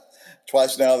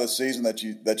 Twice now this season that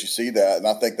you see that. And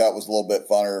I think that was a little bit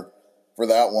funner for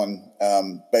that one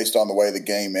based on the way the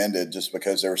game ended just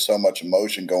because there was so much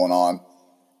emotion going on.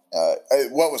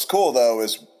 What was cool, though,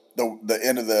 is the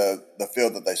end of the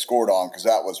field that they scored on because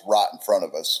that was right in front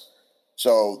of us.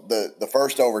 So the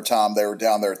first overtime, they were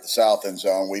down there at the south end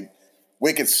zone.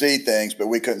 We could see things, but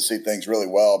we couldn't see things really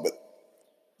well. But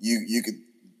you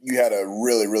had a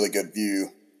really, really good view.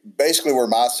 Basically where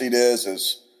my seat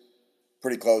is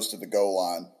pretty close to the goal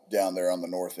line down there on the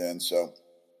north end. So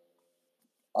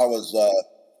I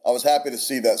was happy to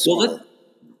see that score.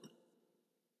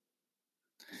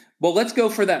 Well, let's go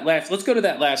to that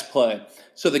last play.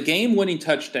 So the game-winning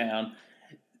touchdown,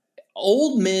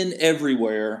 old men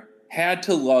everywhere had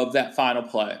to love that final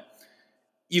play.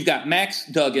 You've got Max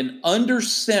Duggan under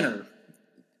center.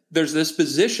 There's this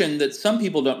position that some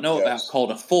people don't know about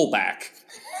called a fullback.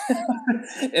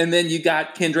 And then you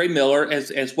got Kendre Miller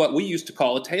as what we used to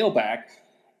call a tailback.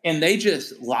 And they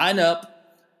just line up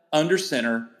under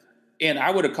center. And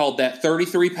I would have called that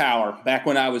 33 power back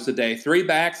when I was a day. 3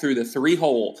 back through the 3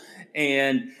 hole.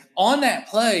 And on that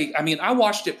play, I mean, I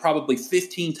watched it probably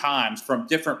 15 times from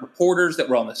different reporters that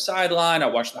were on the sideline. I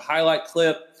watched the highlight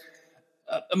clip.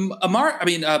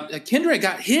 Kendre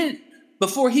got hit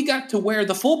before he got to where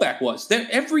the fullback was.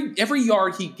 Every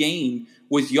yard he gained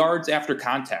was yards after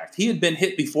contact. He had been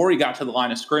hit before he got to the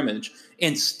line of scrimmage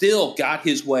and still got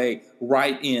his way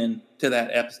right into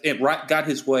that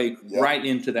right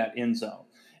into that end zone.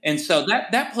 And so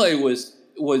that play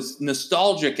was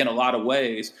nostalgic in a lot of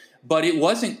ways, but it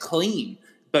wasn't clean.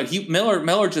 But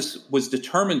Miller just was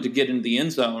determined to get into the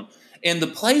end zone. And the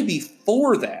play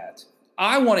before that,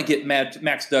 I want to get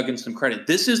Max Duggan some credit.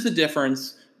 This is the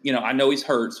difference. I know he's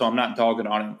hurt, so I'm not dogging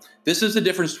on him. This is the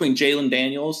difference between Jalen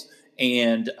Daniels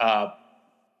and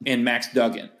Max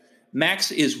Duggan.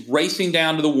 Max is racing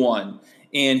down to the 1,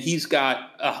 and he's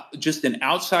got just an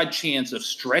outside chance of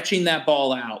stretching that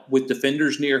ball out with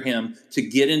defenders near him to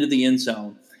get into the end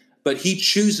zone. But he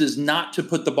chooses not to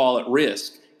put the ball at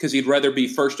risk because he'd rather be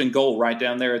first and goal right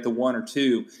down there at the 1 or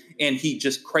 2. And he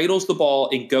just cradles the ball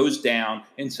and goes down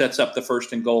and sets up the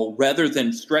first and goal rather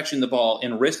than stretching the ball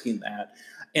and risking that.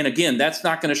 And again, that's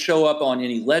not going to show up on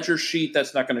any ledger sheet.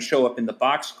 That's not going to show up in the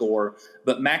box score.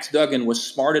 But Max Duggan was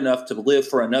smart enough to live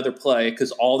for another play because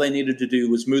all they needed to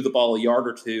do was move the ball a yard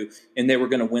or 2, and they were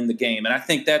going to win the game. And I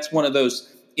think that's one of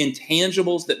those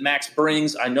intangibles that Max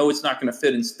brings. I know it's not going to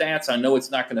fit in stats. I know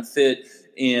it's not going to fit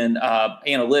in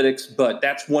analytics, but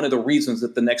that's one of the reasons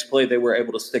that the next play they were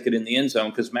able to stick it in the end zone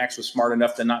because Max was smart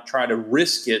enough to not try to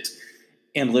risk it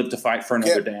and live to fight for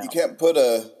another down. You can't put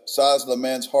a size of the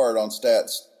man's heart on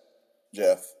stats,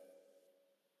 Jeff.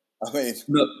 I mean,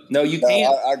 no, you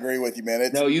can't. I agree with you, man.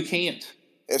 No, you can't.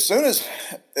 As soon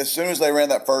as they ran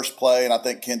that first play, and I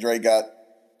think Kendre got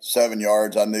 7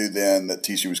 yards, I knew then that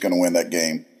TCU was going to win that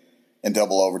game in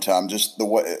double overtime. Just the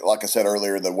way, like I said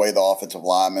earlier, the way the offensive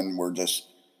linemen were just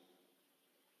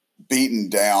beating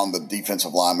down the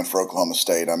defensive linemen for Oklahoma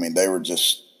State. I mean, they were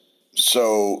just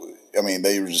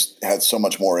they just had so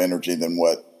much more energy than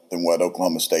what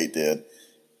Oklahoma State did,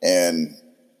 and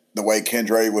the way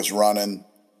Kendre was running.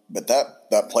 But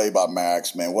that play by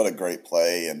Max, man, what a great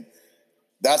play. And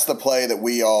that's the play that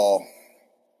we've all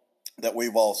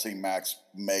seen Max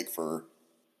make for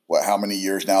how many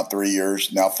years now? 3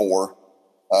 years, now 4.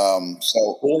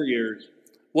 4 years.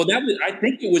 Well, I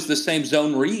think it was the same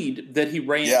zone read that he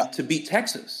ran to beat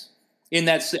Texas in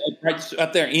that right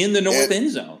up there in the north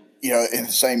end zone. In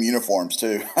the same uniforms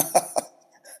too.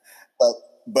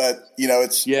 but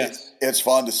it's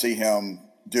fun to see him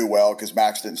do well because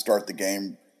Max didn't start the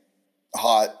game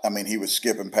hot. I mean, he was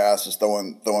skipping passes,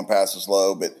 throwing passes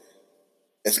low, but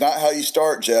it's not how you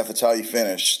start, Jeff. It's how you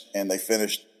finish. And he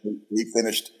finished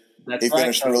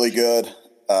really good.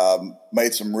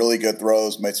 Made some really good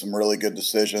throws, made some really good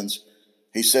decisions.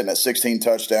 He's sitting at 16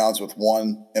 touchdowns with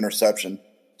 1 interception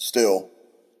still.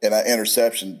 And that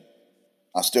interception,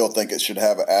 I still think it should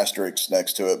have an asterisk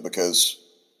next to it because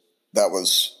that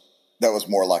was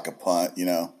more like a punt,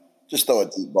 Just throw a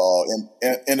deep ball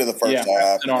into the first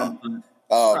half. An arm punt.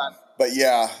 But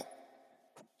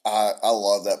I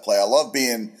love that play. I love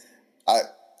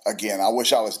I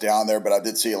wish I was down there, but I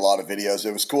did see a lot of videos.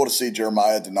 It was cool to see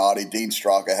Jeremiah Donati. Dean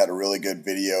Straka had a really good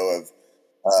video of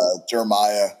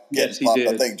Jeremiah getting pumped.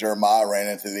 I think Jeremiah ran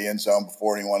into the end zone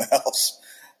before anyone else.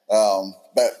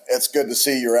 But it's good to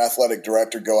see your athletic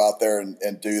director go out there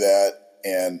and do that.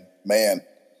 And, man,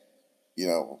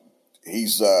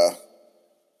 he's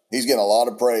getting a lot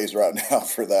of praise right now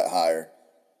for that hire.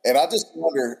 And I just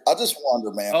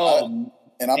wonder, man.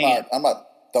 I'm not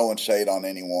throwing shade on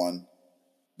anyone,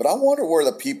 but I wonder where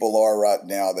the people are right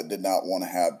now that did not want to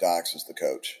have Dykes as the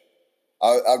coach.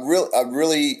 I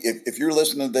really, if you're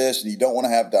listening to this and you don't want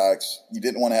to have Dykes, you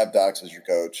didn't want to have Dykes as your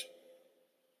coach.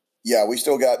 Yeah, we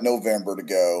still got November to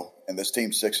go, and this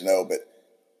team's 6-0. But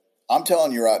I'm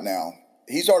telling you right now,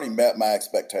 he's already met my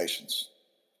expectations.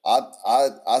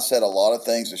 I said a lot of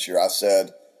things this year. I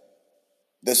said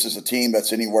this is a team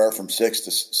that's anywhere from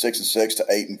 6-6 to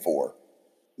 8-4.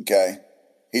 Okay,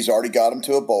 he's already got them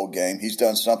to a bowl game. He's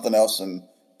done something else in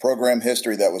program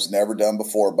history that was never done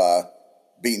before by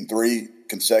beating 3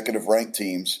 consecutive ranked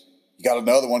teams. You got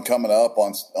another one coming up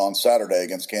on Saturday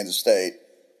against Kansas State,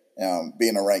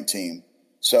 being a ranked team.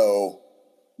 So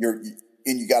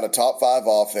you got a top 5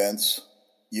 offense.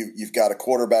 You've got a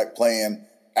quarterback playing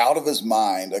out of his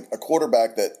mind, a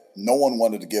quarterback that no one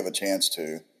wanted to give a chance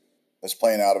to, that's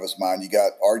playing out of his mind. You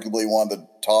got arguably one of the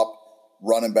top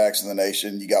running backs in the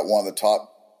nation. You got one of the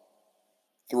top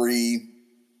 3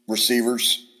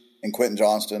 receivers in Quentin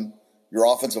Johnston. Your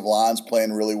offensive line's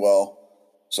playing really well.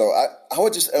 So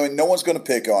no one's going to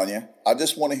pick on you. I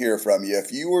just want to hear from you.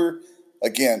 If you were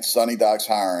against Sonny Dykes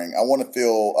hiring, I want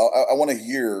to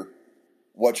hear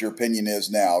what your opinion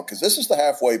is now, because this is the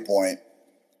halfway point.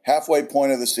 Halfway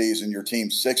point of the season, your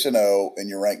team's 6-0 and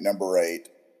you're ranked number 8.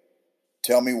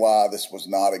 Tell me why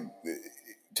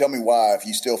tell me why, if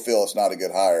you still feel it's not a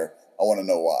good hire. I want to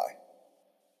know why.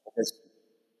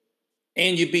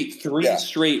 And you beat 3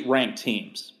 straight ranked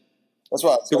teams. That's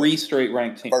right. 3 straight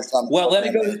ranked teams. First time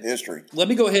in history. Let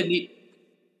me go ahead and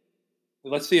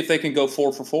let's see if they can go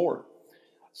 4 for 4.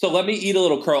 So let me eat a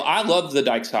little crow. I loved the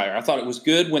Dykes hire. I thought it was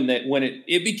good when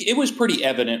it was pretty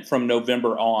evident from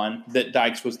November on that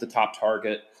Dykes was the top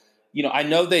target. I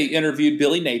know they interviewed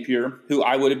Billy Napier, who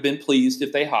I would have been pleased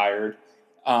if they hired.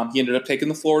 He ended up taking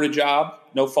the Florida job.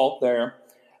 No fault there.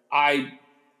 I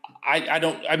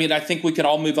think we can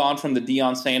all move on from the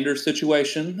Deion Sanders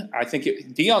situation. I think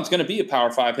Deion's going to be a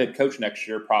Power 5 head coach next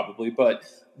year probably, but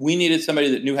we needed somebody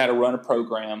that knew how to run a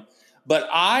program. But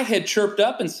I had chirped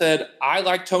up and said, I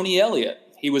like Tony Elliott.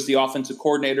 He was the offensive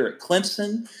coordinator at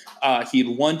Clemson.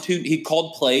 He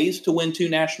called plays to win 2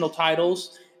 national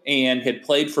titles and had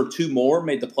played for 2 more,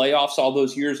 made the playoffs all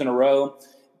those years in a row.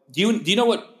 Do you know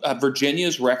what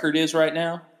Virginia's record is right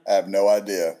now? I have no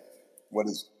idea. What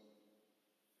is?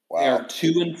 Wow. They are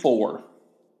 2-4.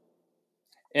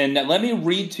 And now let me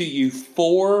read to you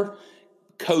 4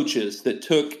 coaches that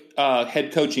took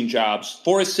head coaching jobs,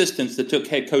 4 assistants that took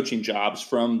head coaching jobs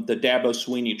from the Dabo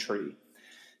Swinney tree.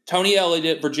 Tony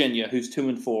Elliott at Virginia, who's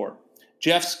 2-4.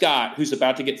 Jeff Scott, who's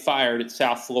about to get fired at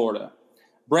South Florida.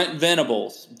 Brent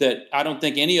Venables, that I don't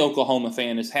think any Oklahoma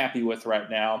fan is happy with right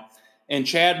now, and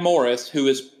Chad Morris, who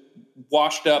is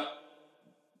washed up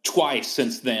twice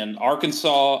since then.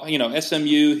 Arkansas,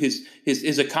 SMU,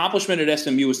 his accomplishment at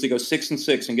SMU was to go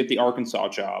 6-6 and get the Arkansas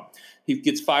job. He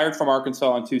gets fired from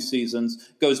Arkansas in 2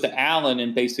 seasons, goes to Allen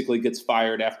and basically gets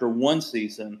fired after 1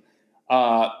 season.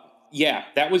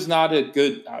 That was not a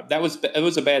good. It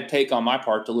was a bad take on my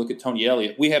part to look at Tony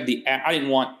Elliott. I didn't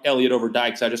want Elliott over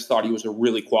Dykes. I just thought he was a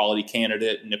really quality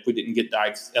candidate, and if we didn't get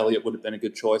Dykes, Elliott would have been a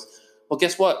good choice. Well,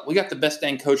 guess what? We got the best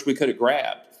dang coach we could have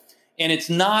grabbed. And it's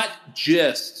not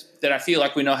just that I feel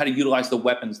like we know how to utilize the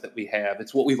weapons that we have.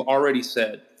 It's what we've already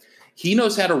said. He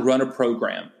knows how to run a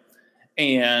program.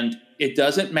 And it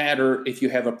doesn't matter if you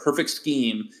have a perfect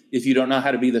scheme if you don't know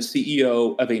how to be the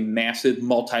CEO of a massive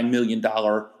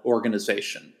multi-million-dollar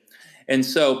organization. And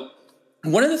so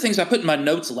one of the things I put in my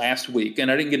notes last week,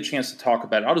 and I didn't get a chance to talk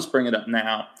about it, I'll just bring it up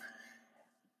now.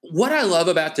 What I love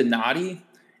about Donati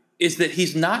is that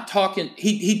he's not talking –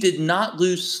 he did not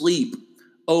lose sleep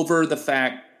over the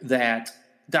fact that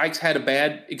Dykes had a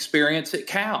bad experience at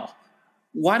Cal.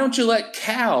 Why don't you let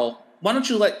Cal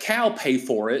pay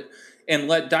for it and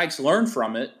let Dykes learn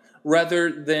from it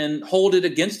rather than hold it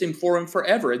against him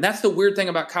forever? And that's the weird thing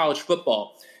about college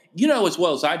football. You know as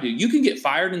well as I do, you can get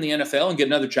fired in the NFL and get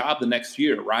another job the next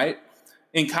year, right?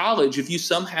 In college, if you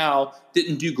somehow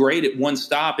didn't do great at one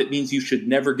stop, it means you should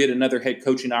never get another head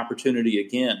coaching opportunity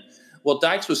again. Well,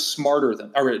 Donati was smarter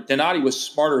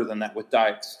than that with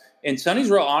Dykes. And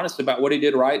Sonny's real honest about what he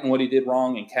did right and what he did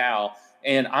wrong in Cal.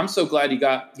 And I'm so glad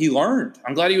he learned.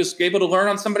 I'm glad he was able to learn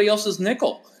on somebody else's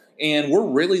nickel. And we're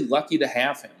really lucky to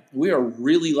have him. We are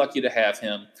really lucky to have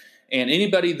him. And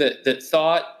anybody that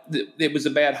thought that it was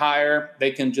a bad hire, they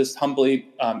can just humbly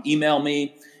email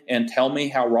me and tell me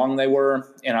how wrong they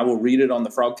were, and I will read it on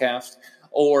the Frogcast.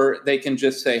 Or they can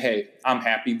just say, hey, I'm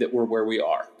happy that we're where we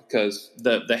are. Because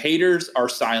the haters are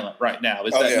silent right now.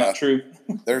 Is that not true?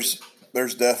 There's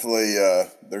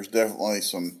definitely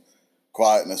some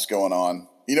quietness going on.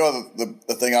 You know,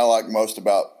 the thing I like most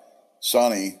about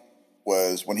Sonny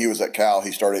was when he was at Cal,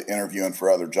 he started interviewing for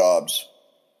other jobs,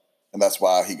 and that's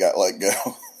why he got let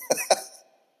go.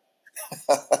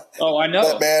 Oh, I know.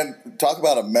 But man, talk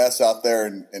about a mess out there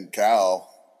in Cal.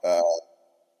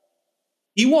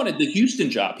 He wanted the Houston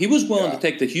job. He was willing to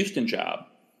take the Houston job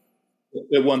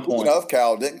at one point. Speaking of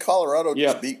Cal, didn't Colorado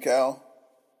just beat Cal?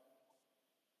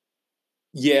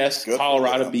 Yes,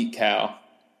 Colorado beat Cal.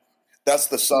 That's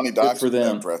the Sonny Dykes for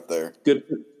them right there. Good.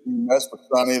 You mess with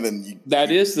Sonny, then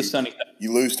the Sonny.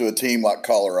 You lose to a team like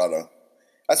Colorado.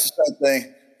 That's the same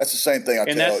thing. That's the same thing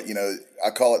I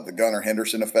call it the Gunnar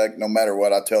Henderson effect. No matter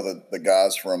what, I tell the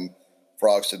guys from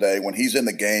Frogs Today, when he's in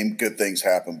the game, good things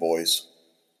happen, boys.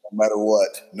 No matter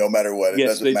what. It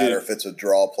doesn't matter if it's a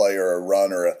draw play or a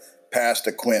run or a pass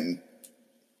to Quentin.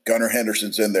 Gunnar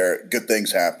Henderson's in there. Good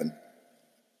things happen.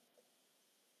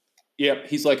 Yep,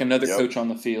 he's like another coach on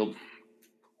the field.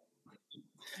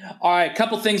 All right, a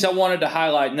couple things I wanted to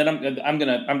highlight, and then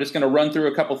I'm just gonna run through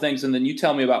a couple things, and then you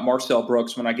tell me about Marcel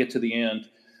Brooks when I get to the end.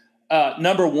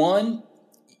 Number one,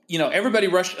 everybody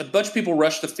rushed. A bunch of people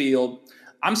rushed the field.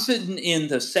 I'm sitting in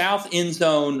the south end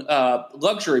zone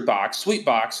luxury box, suite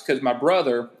box, because my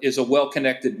brother is a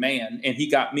well-connected man, and he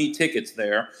got me tickets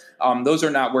there. Those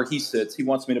are not where he sits. He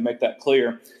wants me to make that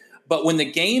clear. But when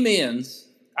the game ends,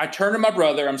 I turn to my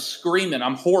brother. I'm screaming.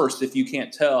 I'm hoarse, if you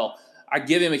can't tell. I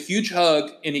give him a huge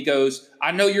hug, and he goes,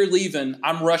 I know you're leaving.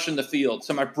 I'm rushing the field.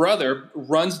 So my brother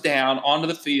runs down onto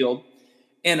the field,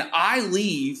 and I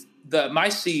leave my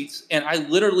seats, and I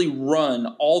literally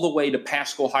run all the way to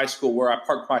Pascal High School where I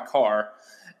parked my car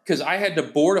because I had to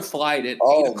board a flight at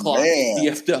 8 o'clock at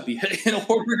DFW in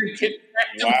order to get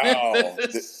back to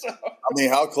Memphis. I mean,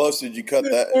 how close did you cut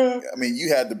that? I mean,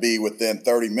 you had to be within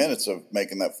 30 minutes of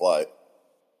making that flight.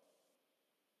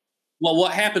 Well,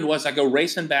 what happened was I go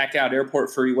racing back out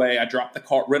Airport Freeway. I drop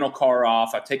the rental car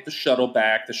off. I take the shuttle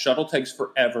back. The shuttle takes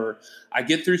forever. I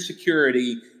get through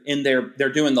security, and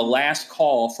they're doing the last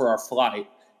call for our flight.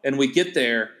 And we get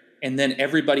there, and then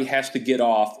everybody has to get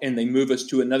off, and they move us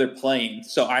to another plane.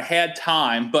 So I had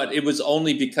time, but it was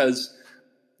only because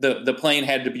the plane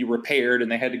had to be repaired,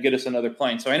 and they had to get us another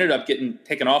plane. So I ended up getting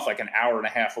taken off like an hour and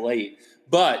a half late.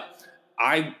 But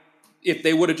if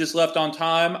they would have just left on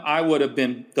time, I would have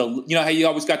been how you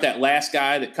always got that last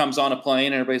guy that comes on a plane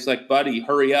and everybody's like, buddy,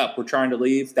 hurry up. We're trying to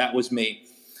leave. That was me.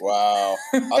 Wow.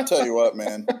 I'll tell you what,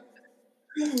 man,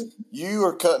 you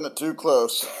are cutting it too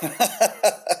close. I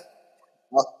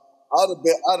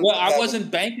wasn't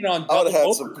banking on double. I would have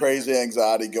had some crazy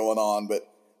anxiety going on, but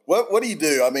what do you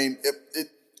do? I mean,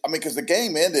 because the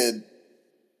game ended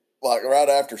like right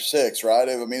after 6, right?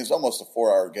 I mean, it's almost a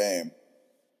 4-hour game.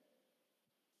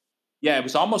 Yeah, it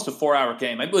was almost a 4-hour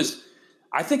game. It was.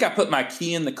 I think I put my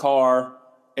key in the car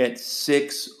at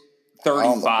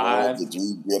 6:35. Did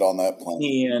you get on that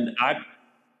plane? And I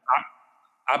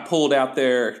pulled out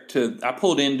there I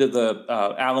pulled into the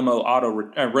Alamo Auto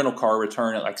rental car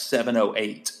return at like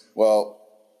 7:08. Well,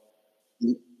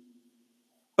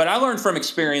 but I learned from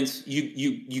experience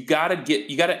you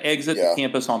gotta exit the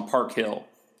campus on Park Hill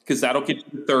because that'll get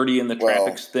you to 30 and the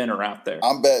traffic's thinner out there.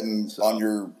 I'm betting on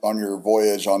your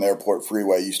voyage on Airport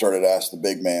Freeway, you started to ask the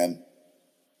big man,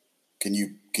 can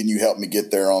you help me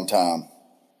get there on time?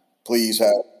 Please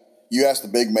you asked the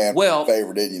big man for a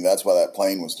favor, didn't you? That's why that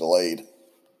plane was delayed.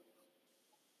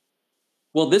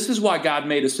 Well, this is why God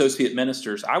made associate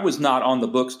ministers. I was not on the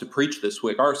books to preach this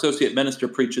week. Our associate minister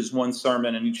preaches one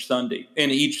sermon in each Sunday,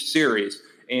 in each series,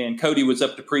 and Cody was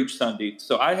up to preach Sunday.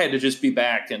 So I had to just be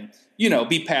back and,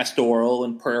 be pastoral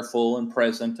and prayerful and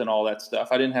present and all that stuff.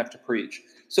 I didn't have to preach.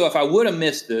 So if I would have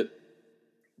missed it,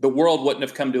 the world wouldn't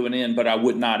have come to an end, but I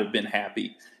would not have been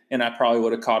happy. And I probably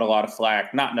would have caught a lot of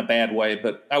flack, not in a bad way,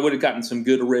 but I would have gotten some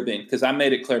good ribbing because I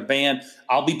made it clear, man,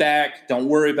 I'll be back. Don't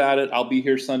worry about it. I'll be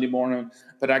here Sunday morning.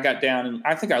 But I got down, and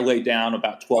I think I laid down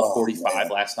about 12:45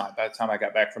 last night by the time I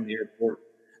got back from the airport.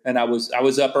 And I was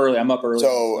up early. I'm up early.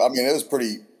 So, I mean, it was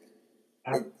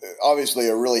obviously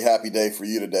a really happy day for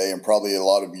you today and probably a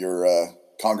lot of your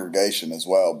congregation as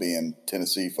well, being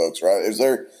Tennessee folks, right? Is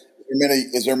there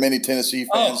many Tennessee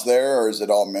fans there, or is it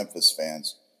all Memphis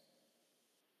fans?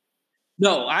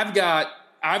 No, I've got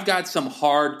some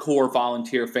hardcore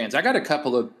volunteer fans. I got a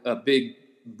couple of big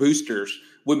boosters.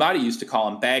 We might have used to call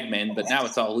them bagmen, but now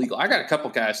it's all legal. I got a couple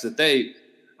guys that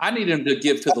I need them to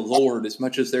give to the Lord as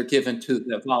much as they're given to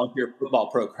the volunteer football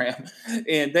program.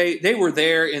 And they were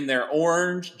there in their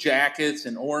orange jackets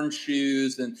and orange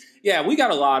shoes. And yeah, we got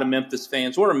a lot of Memphis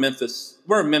fans. We're a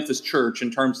Memphis church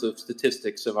in terms of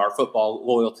statistics of our football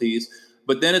loyalties.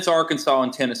 But then it's Arkansas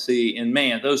and Tennessee. And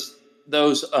man, those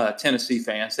Tennessee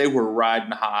fans, they were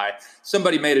riding high.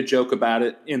 Somebody made a joke about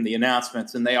it in the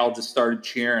announcements, and they all just started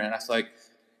cheering. And I was like,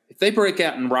 if they break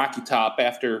out in Rocky Top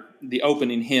after the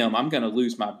opening hymn, I'm going to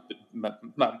lose my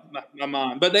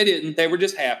mind. But they didn't. They were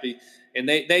just happy. And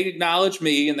they acknowledged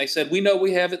me, and they said, we know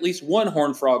we have at least one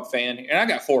Horned Frog fan. And I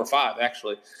got 4 or 5,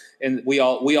 actually. And we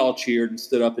all cheered and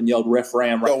stood up and yelled, Ref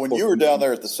Ram. So when you were down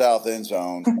there at the south end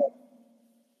zone,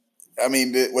 I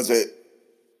mean,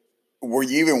 were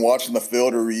you even watching the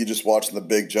field, or were you just watching the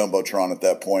big Jumbotron at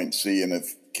that point, seeing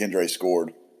if Kendre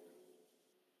scored?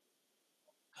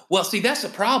 Well, see, that's the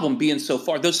problem being so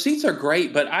far. Those seats are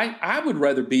great, but I would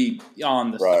rather be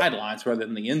on the sidelines rather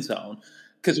than the end zone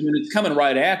because when it's coming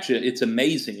right at you, it's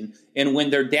amazing. And when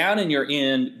they're down in your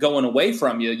end going away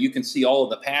from you, you can see all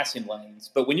of the passing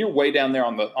lanes. But when you're way down there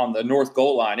on the north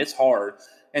goal line, it's hard.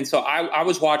 And so I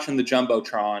was watching the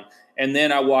Jumbotron, and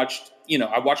then I watched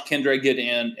Kendre get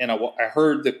in, and I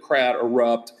heard the crowd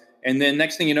erupt. And then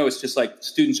next thing you know, it's just like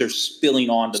students are spilling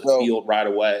onto the field right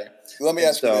away. Let me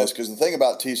ask you this, because the thing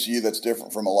about TCU that's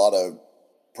different from a lot of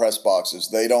press boxes,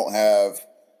 they don't have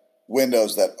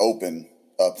windows that open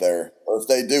up there. Or if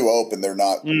they do open, they're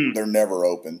never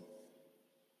open.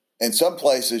 In some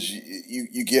places,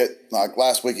 you get, like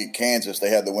last week at Kansas,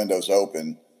 they had the windows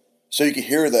open. So you could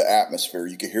hear the atmosphere.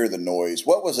 You could hear the noise.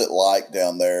 What was it like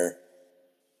down there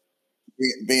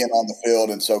being on the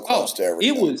field and so close to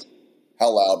everything? How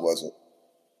loud was it?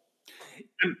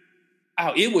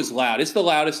 Oh, it was loud. It's the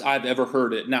loudest I've ever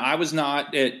heard it. Now, I was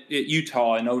not at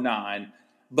Utah in 2009,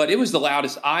 but it was the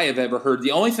loudest I have ever heard.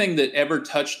 The only thing that ever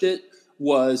touched it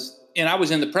was, and I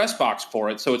was in the press box for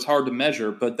it, so it's hard to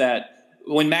measure, but that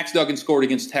when Max Duggan scored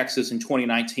against Texas in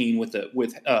 2019 with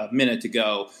a minute to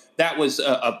go, that was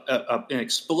an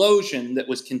explosion that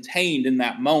was contained in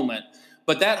that moment.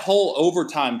 But that whole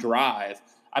overtime drive,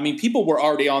 I mean, people were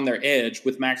already on their edge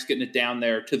with Max getting it down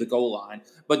there to the goal line.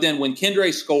 But then when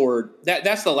Kendre scored,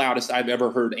 that's the loudest I've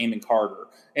ever heard Amon Carter.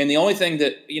 And the only thing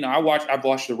that, I've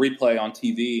watched the replay on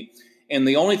TV, and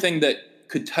the only thing that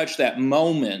could touch that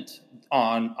moment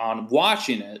on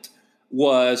watching it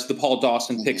was the Paul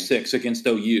Dawson pick six against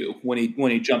OU when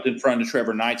he jumped in front of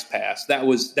Trevor Knight's pass. That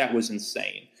was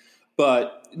insane.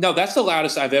 But no, that's the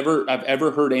loudest I've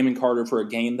ever heard Amon Carter for a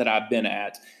game that I've been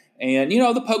at. And,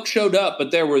 the Poke showed up,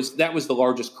 but that was the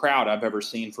largest crowd I've ever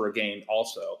seen for a game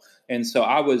also. And so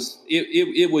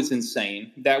it was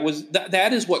insane.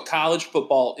 That is what college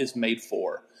football is made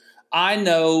for. I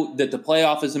know that the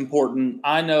playoff is important.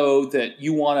 I know that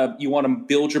you want to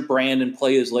build your brand and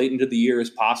play as late into the year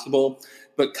as possible.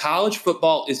 But college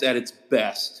football is at its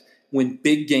best when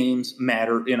big games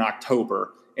matter in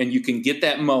October. and you can get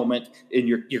that moment,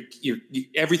 and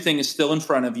everything is still in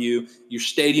front of you. Your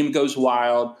stadium goes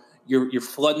wild. You're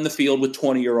flooding the field with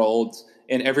 20-year-olds,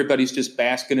 and everybody's just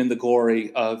basking in the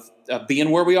glory of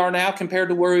being where we are now compared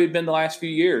to where we've been the last few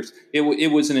years.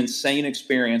 It was an insane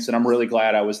experience, and I'm really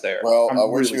glad I was there. Well, I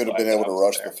wish you would have been able to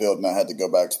rush the field, and I had to go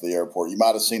back to the airport. You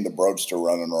might have seen the Broadster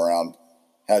running around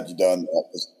had you done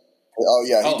that. Oh,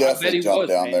 yeah, he definitely jumped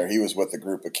down there. He was with a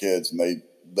group of kids, and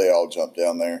they all jumped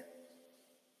down there.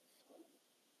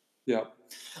 Yeah.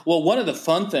 Well, one of the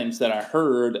fun things that I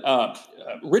heard,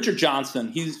 Richard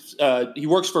Johnson, he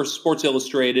works for Sports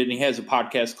Illustrated, and he has a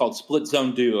podcast called Split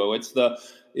Zone Duo. It's the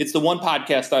one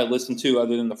podcast I listen to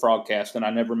other than the Frogcast, and I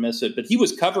never miss it. But he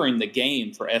was covering the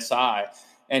game for SI,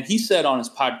 and he said on his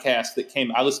podcast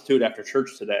I listened to it after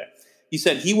church today. He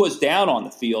said he was down on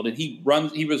the field, and he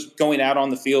was going out on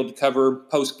the field to cover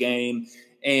post game,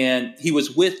 and he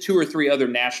was with 2 or 3 other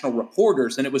national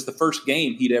reporters, and it was the first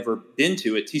game he'd ever been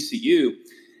to at TCU.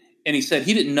 And he said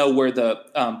he didn't know where the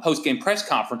post-game press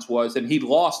conference was, and he'd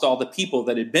lost all the people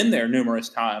that had been there numerous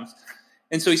times.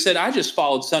 And so he said, I just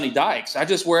followed Sonny Dykes.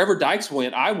 Wherever Dykes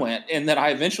went, I went. And then I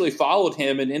eventually followed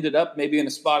him and ended up maybe in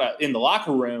a spot in the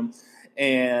locker room.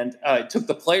 And it took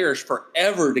the players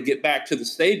forever to get back to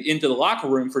into the locker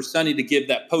room for Sonny to give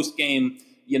that post-game,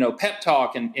 pep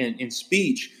talk and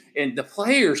speech. And the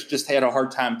players just had a hard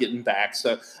time getting back.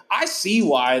 So I see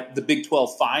why the Big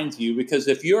 12 finds you, because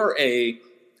if you're a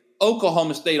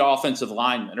Oklahoma State offensive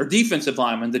lineman or defensive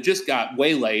lineman that just got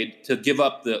waylaid to give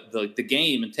up the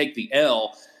game and take the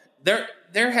L, they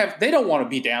don't want to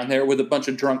be down there with a bunch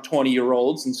of drunk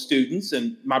 20-year-olds and students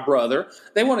and my brother.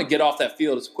 They want to get off that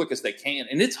field as quick as they can,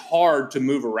 and it's hard to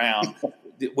move around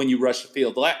when you rush the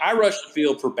field. I rushed the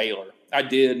field for Baylor. I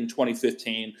did in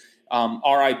 2015.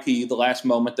 RIP, the last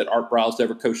moment that Art Briles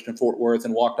ever coached in Fort Worth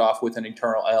and walked off with an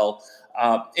eternal L.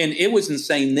 And it was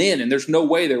insane then, and there's no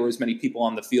way there were as many people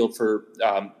on the field for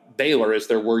Baylor as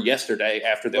there were yesterday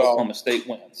after the Oklahoma State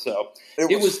win. So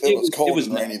it was cold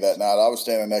and rainy that night. I was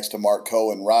standing next to Mark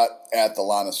Cohen right at the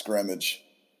line of scrimmage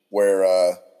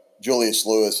where Julius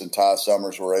Lewis and Ty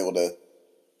Summers were able to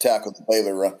tackle the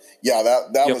Baylor run. Yeah,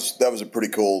 that was a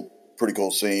pretty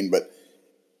cool scene, but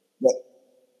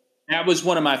that was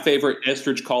one of my favorite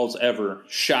Estridge calls ever.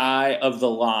 Shy of the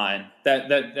line.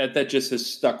 That just has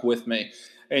stuck with me.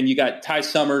 And you got Ty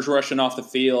Summers rushing off the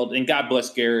field, and God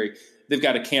bless Gary. They've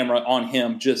got a camera on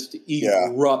him just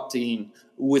erupting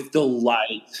with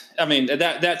delight. I mean,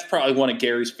 that's probably one of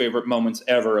Gary's favorite moments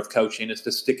ever of coaching, is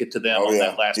to stick it to them on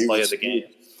that last play of the game.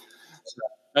 So,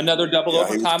 another double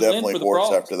overtime win for the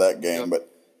Frogs after that game. But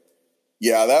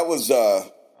yeah, that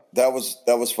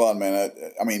was fun, man.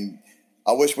 I mean,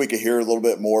 I wish we could hear a little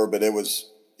bit more, but it was,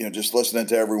 just listening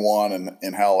to everyone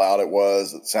and how loud it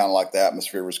was. It sounded like the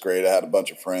atmosphere was great. I had a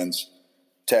bunch of friends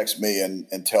text me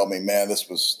and tell me, man, this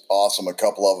was awesome. A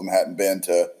couple of them hadn't been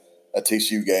to a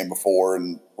TCU game before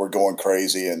and were going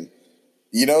crazy. And,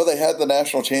 they had the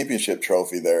national championship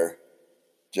trophy there,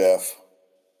 Jeff.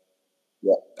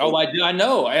 Yeah. Oh, I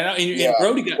know. And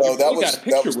Brody got a picture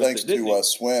that was with thanks it, didn't to he?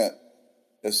 Swint.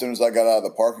 As soon as I got out of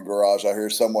the parking garage, I hear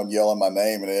someone yelling my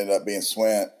name, and it ended up being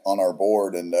Swint on our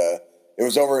board. And it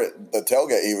was over at the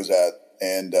tailgate he was at.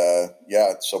 And,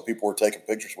 so people were taking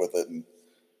pictures with it. And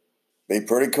be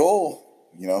pretty cool,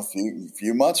 a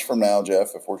few months from now, Jeff,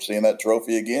 if we're seeing that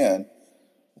trophy again,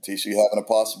 TCU having a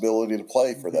possibility to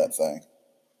play for that thing.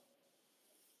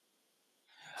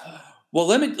 Well,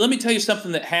 let me tell you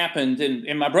something that happened.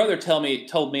 And my brother told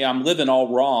me I'm living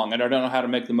all wrong, and I don't know how to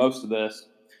make the most of this.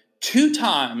 2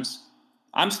 times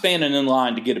I'm standing in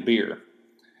line to get a beer,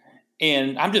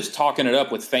 and I'm just talking it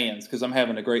up with fans because I'm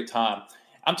having a great time.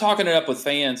 I'm talking it up with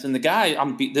fans, and the guy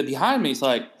behind me is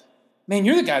like, man,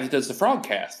 you're the guy that does the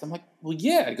Frogcast. I'm like, well,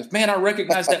 yeah. He goes, man, I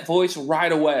recognize that voice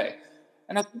right away.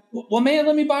 And I said, well, man,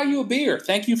 let me buy you a beer.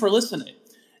 Thank you for listening.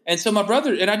 And so my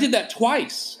brother, and I did that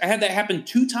twice. I had that happen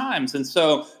 2 times. And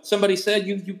so somebody said,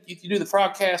 you do the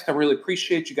Frogcast. I really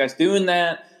appreciate you guys doing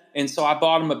that. And so I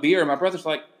bought him a beer. And my brother's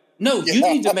like, no, you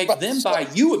need to make them buy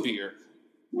you a beer.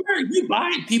 Where are you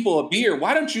buying people a beer?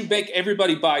 Why don't you make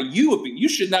everybody buy you a beer? You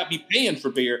should not be paying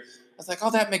for beer. I was like,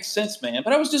 oh, that makes sense, man.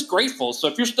 But I was just grateful. So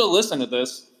if you're still listening to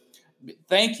this,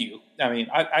 thank you. I mean,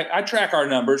 I track our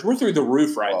numbers. We're through the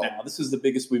roof right now. This is the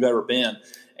biggest we've ever been.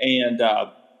 And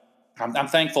I'm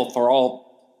thankful for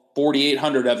all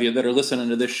 4,800 of you that are listening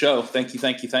to this show. Thank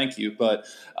you. But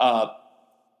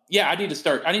I need to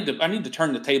start. I need to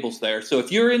turn the tables there. So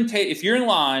if you're in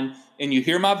line and you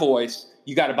hear my voice,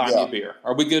 you got to buy me a beer.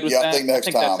 Are we good with that? I think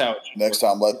next time, that's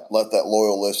how let that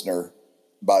loyal listener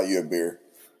buy you a beer.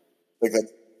 I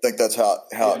think that's how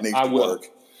it needs to work.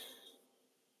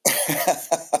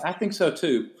 I think so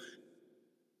too.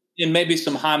 And maybe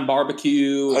some Heim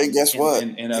barbecue. Hey, guess what?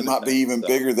 And It might be even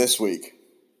bigger this week.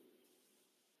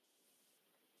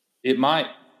 It might.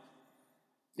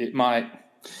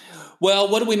 Well,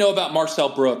 what do we know about Marcel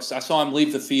Brooks? I saw him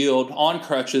leave the field on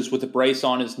crutches with a brace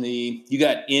on his knee. You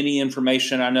got any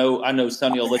information? I know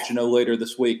Sonny will let you know later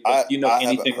this week. But do you know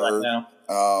anything right now?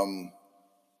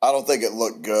 I don't think it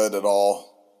looked good at all.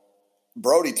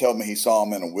 Brody told me he saw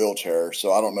him in a wheelchair,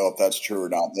 so I don't know if that's true or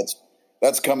not.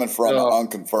 That's coming from an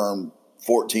unconfirmed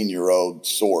 14-year-old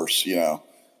source, you know.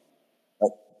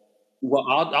 Well,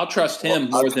 I'll trust him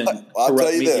more than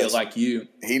corrupt media like you.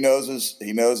 He knows his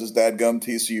dadgum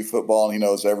TCU football, and he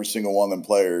knows every single one of them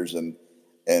players. And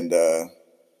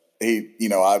he, you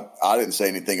know, I didn't say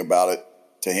anything about it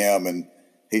to him, and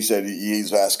he said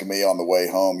he's asking me on the way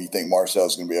home, "You think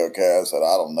Marcel's going to be okay?" I said,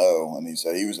 "I don't know," and he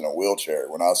said he was in a wheelchair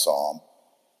when I saw him,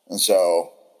 and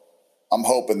so I'm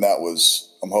hoping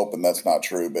that's not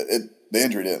true, but the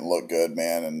injury didn't look good,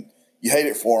 man, and you hate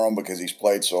it for him because he's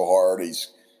played so hard.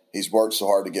 He's worked so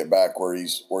hard to get back where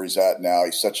he's at now.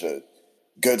 He's such a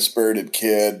good-spirited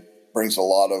kid, brings a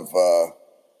lot of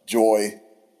joy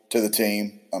to the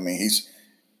team. I mean, he's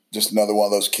just another one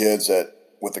of those kids that,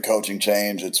 with the coaching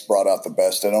change, it's brought out the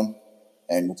best in him.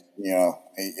 And, you know,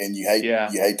 and you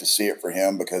hate to see it for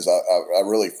him because I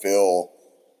really feel,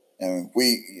 and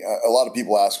a lot of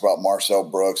people ask about Marcel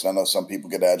Brooks, and I know some people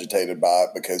get agitated by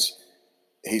it because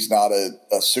he's not a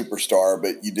superstar,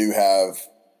 but you do have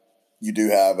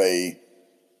a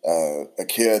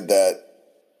kid that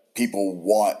people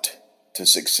want to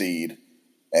succeed.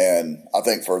 And I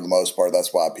think for the most part,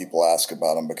 that's why people ask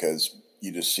about him, because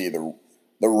you just see the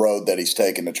road that he's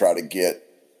taken to try to get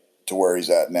to where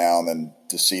he's at now. And then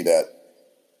to see that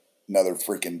another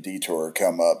freaking detour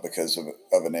come up because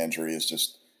of an injury is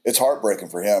just, it's heartbreaking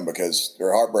for him, because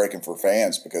they're heartbreaking for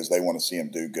fans because they want to see him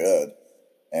do good.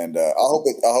 And I hope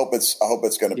it's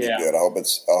going to be good. I hope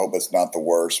it's not the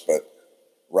worst, but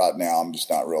right now I'm just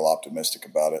not real optimistic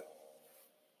about it.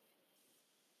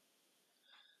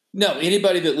 No,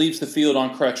 anybody that leaves the field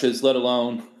on crutches, let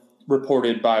alone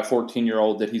reported by a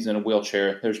 14-year-old that he's in a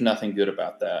wheelchair, there's nothing good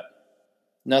about that.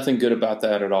 Nothing good about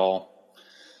that at all.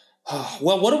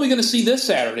 Well, what are we going to see this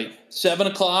Saturday? 7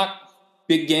 o'clock,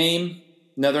 big game,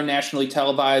 another nationally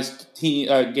televised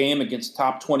game against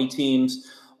top 20 teams.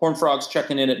 Horned Frogs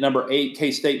checking in at number 8.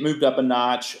 K-State moved up a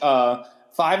notch. The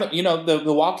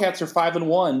Wildcats are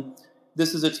 5-1.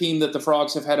 This is a team that the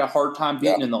Frogs have had a hard time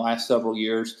beating in the last several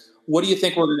years. What do you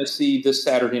think we're going to see this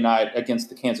Saturday night against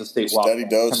the Kansas State Wildcats? Steady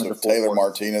dose of Taylor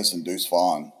Martinez and Deuce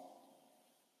Vaughn.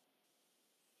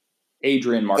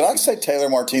 Adrian Martinez. Did I say Taylor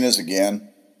Martinez again?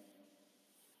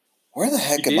 Where the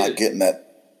heck am I getting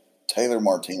that Taylor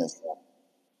Martinez from?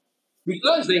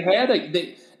 Because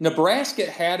Nebraska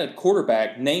had a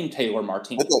quarterback named Taylor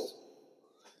Martinez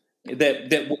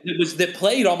that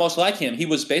played almost like him. He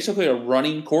was basically a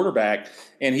running quarterback,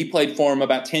 and he played for him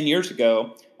about 10 years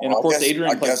ago. And, of course,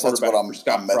 Adrian played quarterback for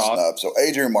Scott Frost. Up. So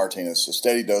Adrian Martinez, a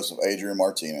steady dose of Adrian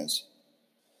Martinez.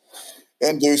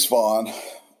 And Deuce Vaughn,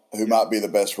 who might be the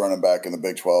best running back in the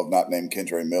Big 12, not named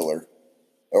Kendre Miller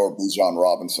or Bijan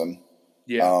Robinson.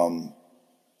 Yeah.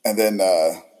 And then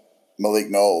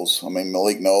Malik Knowles. I mean,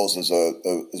 Malik Knowles is a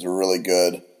really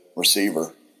good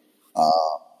receiver.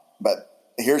 But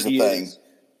here's the thing.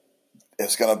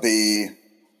 It's going to be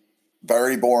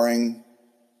very boring.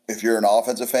 If you're an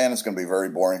offensive fan, it's going to be very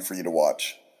boring for you to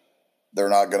watch.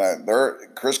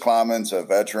 Chris Kleiman's a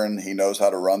veteran. He knows how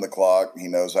to run the clock. He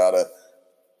knows how to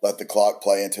let the clock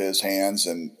play into his hands.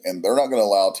 And they're not going to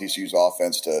allow TCU's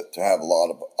offense to have a lot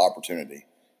of opportunity.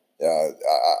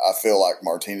 I feel like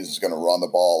Martinez is going to run the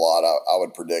ball a lot. I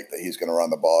would predict that he's going to run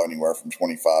the ball anywhere from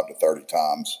 25 to 30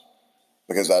 times,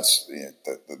 because that's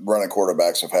the running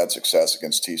quarterbacks have had success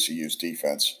against TCU's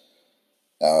defense.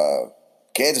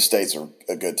 Kansas State's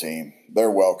a good team.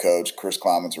 They're well coached. Chris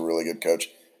Kleiman's a really good coach.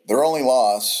 Their only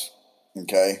loss,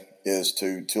 is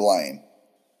to Tulane.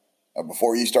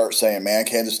 Before you start saying, man,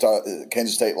 Kansas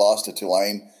State lost to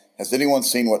Tulane, has anyone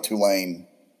seen what Tulane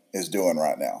is doing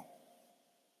right now?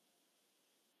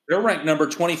 They're ranked number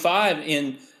 25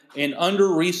 in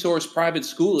under-resourced private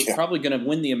school. Is probably going to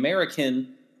win the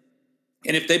American.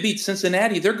 And if they beat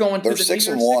Cincinnati, they're going to the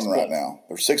 6-1 right now.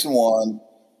 They're 6-1,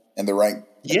 and they're ranked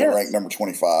number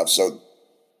 25. So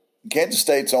Kansas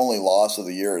State's only loss of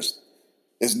the year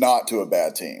is not to a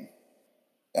bad team.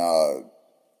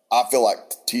 I feel like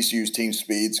TCU's team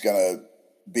speed's going to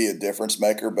be a difference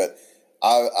maker, but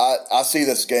I see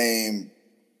this game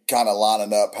kind of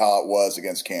lining up how it was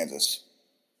against Kansas.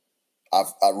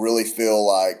 I really feel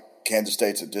like Kansas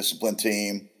State's a disciplined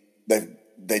team.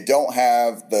 they don't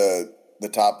have the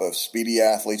type of speedy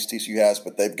athletes TCU has,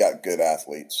 but they've got good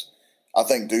athletes. I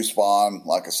think Deuce Vaughn,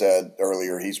 like I said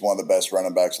earlier, he's one of the best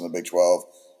running backs in the Big 12.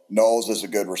 Knowles is a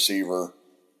good receiver.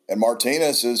 And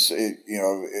Martinez is,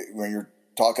 when you're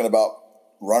talking about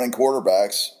running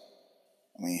quarterbacks,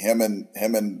 I mean, him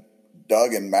and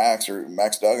Duggan, Max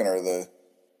Duggan are the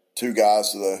two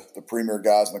guys, the premier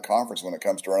guys in the conference when it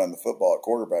comes to running the football at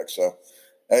quarterback. So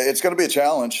it's going to be a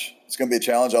challenge. It's going to be a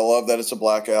challenge. I love that it's a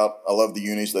blackout. I love the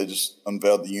unis. They just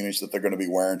unveiled the unis that they're going to be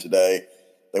wearing today.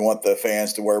 They want the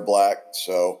fans to wear black.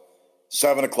 So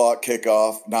 7 o'clock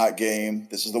kickoff, night game.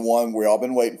 This is the one we've all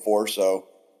been waiting for. So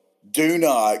do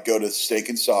not go to the Steak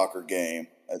and Soccer game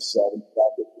at 7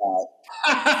 o'clock at night.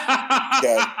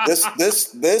 Okay.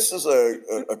 This is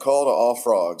a call to all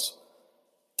frogs.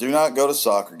 Do not go to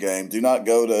soccer game. Do not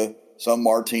go to some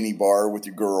martini bar with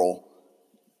your girl.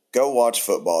 Go watch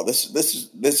football. This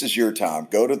is your time.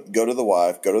 Go to the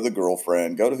wife, go to the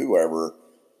girlfriend, go to whoever,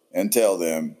 and tell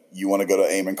them you want to go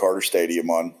to Amon Carter Stadium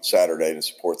on Saturday to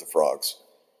support the Frogs.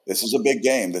 This is a big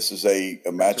game. This is a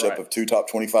matchup of two top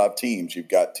 25 teams. You've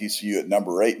got TCU at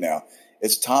number 8 now.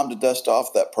 It's time to dust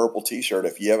off that purple T-shirt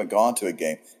if you haven't gone to a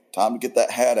game. Time to get that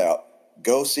hat out.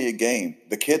 Go see a game.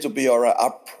 The kids will be all right. I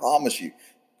promise you.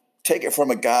 Take it from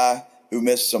a guy who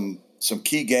missed some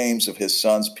key games of his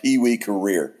son's Pee-wee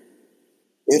career.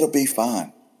 It'll be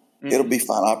fine. Mm-hmm. It'll be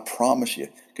fine. I promise you.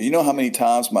 Because you know how many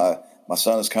times my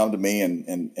son has come to me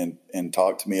and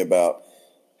talked to me about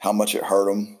how much it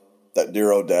hurt him that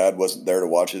dear old dad wasn't there to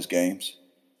watch his games?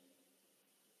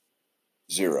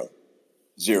 Zero.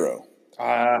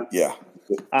 Yeah.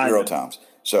 0 times.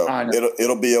 So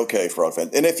it'll be okay, Frog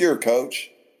fans. And if you're a coach,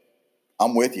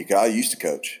 I'm with you. I used to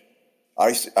coach. I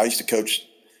used to coach.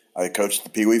 I coached the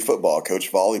Pee Wee football. I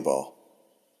coached volleyball.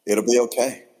 It'll be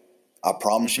okay. I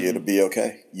promise you, it'll be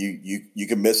okay. You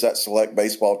can miss that select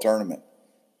baseball tournament.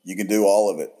 You can do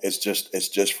all of it. It's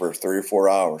just for 3 or 4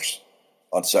 hours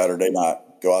on Saturday night.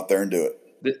 Go out there and do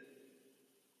it.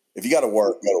 If you got to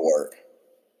work, go to work.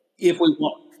 If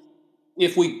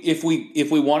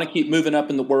we want to keep moving up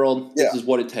in the world, this is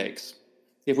what it takes.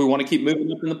 If we want to keep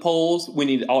moving up in the polls, we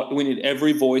need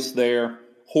every voice there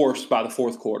hoarse by the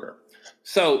fourth quarter.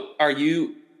 So, are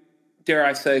you, dare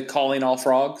I say, calling all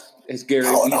frogs? As Gary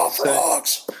calling all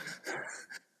frogs.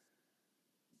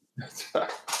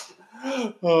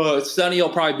 Sonny will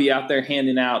probably be out there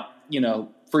handing out,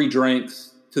 free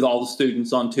drinks to all the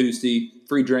students on Tuesday.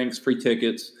 Free drinks, free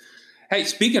tickets. Hey,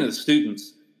 speaking of the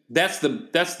students, that's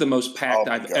the most packed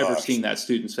I've ever seen that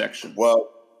student section. Well,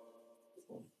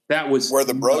 that was where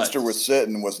the Broadster was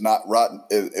sitting was not right.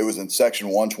 It was in section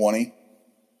 120.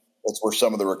 That's where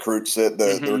some of the recruits sit.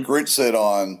 The recruits sit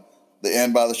on the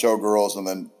end by the showgirls and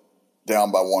then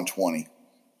down by 120.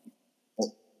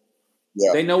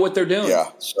 Yeah, they know what they're doing.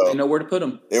 Yeah, so they know where to put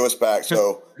them. It was packed.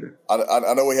 So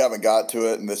I know we haven't got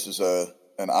to it, and this is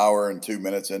an hour and 2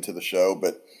 minutes into the show,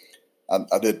 but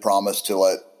I did promise to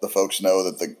let the folks know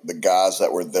that the guys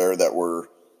that were there that were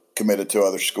committed to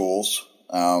other schools,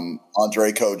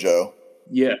 Andre Kojo,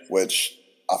 which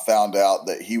I found out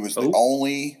that he was the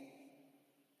only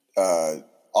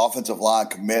offensive line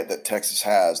commit that Texas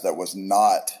has that was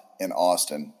not in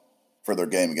Austin for their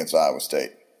game against Iowa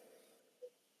State.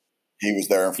 He was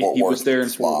there in Fort Worth. He was there in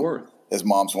Fort Worth. His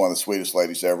mom's one of the sweetest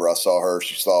ladies ever. I saw her.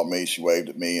 She saw me. She waved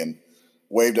at me and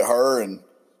waved at her. And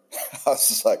I was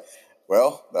just like,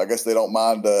 well, I guess they don't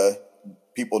mind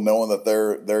people knowing that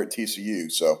they're at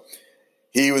TCU. So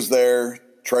he was there.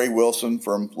 Trey Wilson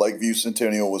from Lakeview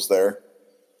Centennial was there.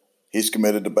 He's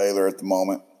committed to Baylor at the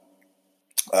moment.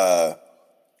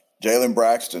 Jalen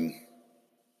Braxton,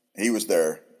 he was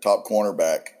there, top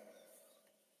cornerback.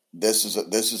 This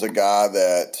is a guy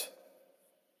that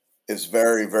is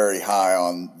very, very high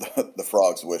on the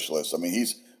Frogs wish list. I mean,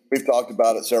 we've talked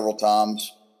about it several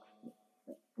times.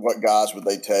 What guys would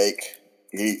they take?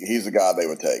 He's the guy they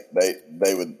would take.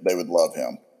 They would love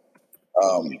him.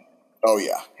 Oh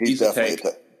yeah, he's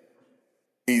definitely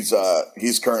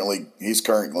he's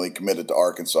currently committed to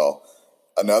Arkansas.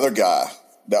 Another guy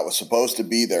that was supposed to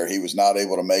be there, he was not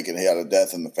able to make it. He had a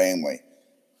death in the family.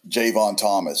 Javon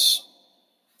Thomas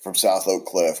from South Oak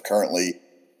Cliff, currently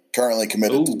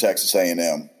committed to Texas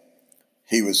A&M.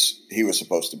 He was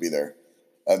supposed to be there.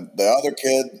 And the other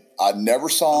kid, I never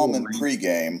saw him in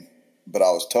pregame, but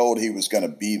I was told he was going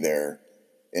to be there,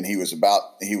 and he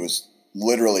was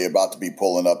literally about to be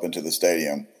pulling up into the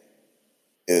stadium,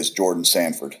 is Jordan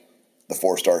Sanford, the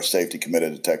 4-star safety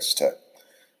committed to Texas Tech.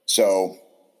 So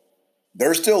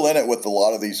they're still in it with a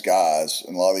lot of these guys,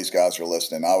 and a lot of these guys are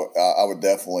listening. I would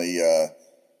definitely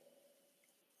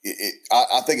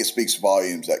I think it speaks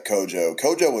volumes that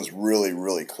Kojo was really,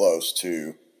 really close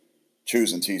to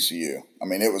choosing TCU. I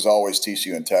mean, it was always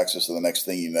TCU in Texas, and the next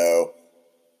thing you know,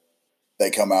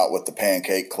 they come out with the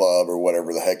Pancake Club or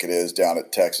whatever the heck it is down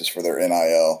at Texas for their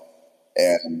NIL,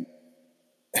 and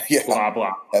yeah, blah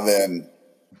blah. And then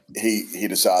he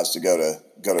decides to go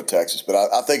to Texas. But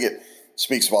I think it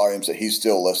speaks volumes that he's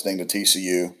still listening to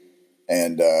TCU,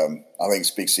 and I think it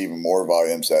speaks even more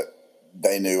volumes that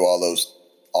they knew all those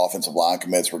offensive line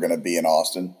commits were going to be in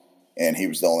Austin, and he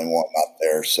was the only one not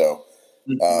there. So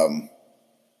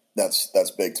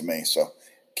that's big to me. So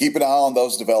keep an eye on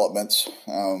those developments.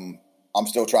 I'm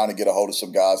still trying to get a hold of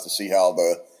some guys to see how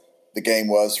the game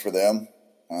was for them.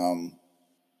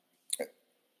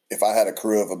 If I had a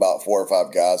crew of about 4 or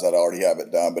 5 guys, I'd already have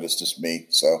it done, but it's just me.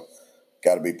 So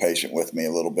got to be patient with me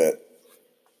a little bit.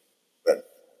 But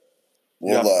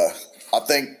I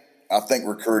think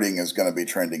recruiting is going to be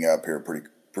trending up here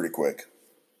pretty quick.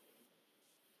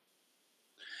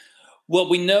 Well,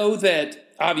 we know that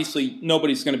obviously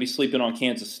nobody's going to be sleeping on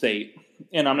Kansas State.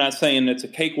 And I'm not saying it's a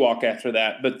cakewalk after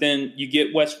that, but then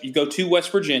you go to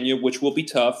West Virginia, which will be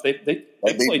tough. They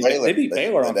beat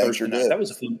Baylor on Thursday night. That was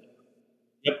a fun.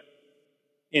 Yep.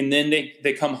 And then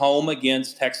they come home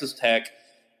against Texas Tech,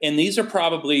 and these are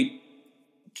probably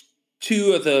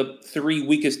 2 of the 3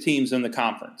 weakest teams in the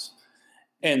conference.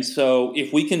 And so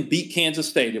if we can beat Kansas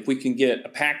State, if we can get a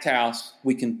packed house,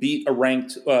 we can beat a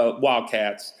ranked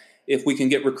Wildcats. If we can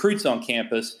get recruits on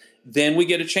campus, then we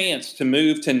get a chance to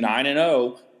move to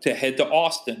 9-0 to head to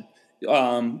Austin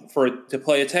to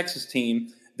play a Texas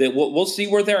team. That we'll see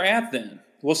where they're at then.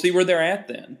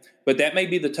 But that may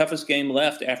be the toughest game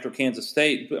left after Kansas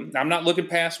State. I'm not looking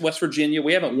past West Virginia.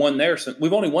 We haven't won there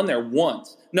we've only won there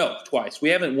twice. We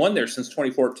haven't won there since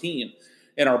 2014.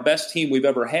 And our best team we've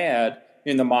ever had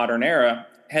in the modern era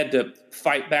had to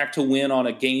fight back to win on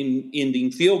a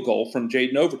game-ending field goal from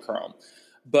Jaden Overcrome.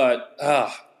 But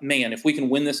man, if we can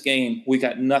win this game, we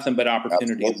got nothing but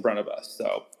opportunity in front of us.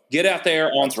 So get out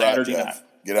there on Saturday night.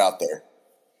 Get out there.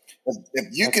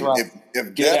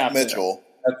 If Jeff Mitchell,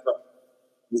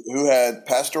 who had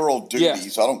pastoral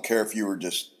duties, I don't care if you were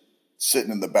just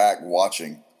sitting in the back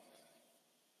watching.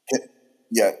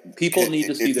 People need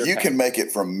to see their. If you can make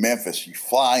it from Memphis, you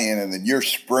fly in and then you're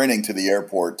sprinting to the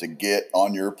airport to get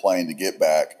on your plane to get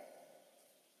back.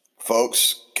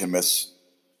 Folks can miss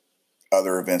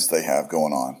other events they have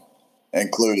going on,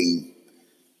 including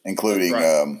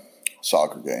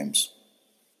soccer games.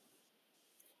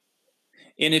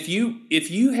 And if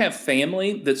you have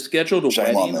family that's scheduled a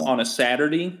wedding on a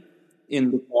Saturday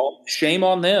in the fall, shame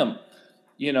on them.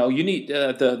 You know, you need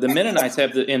the Mennonites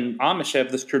and Amish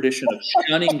have this tradition of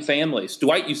shunning families.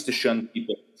 Dwight used to shun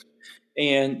people,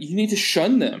 and you need to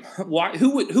shun them. Why?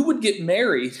 Who would get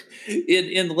married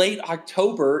in late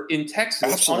October in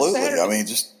Texas? Absolutely. On a Saturday? I mean,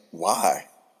 just why?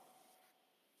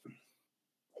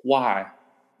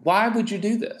 Why would you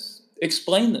do this?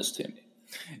 Explain this to me.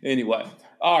 Anyway,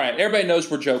 all right. Everybody knows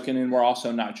we're joking, and we're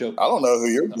also not joking. I don't know who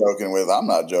you're joking with. I'm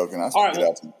not joking. I still get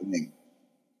out to the thing.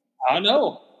 I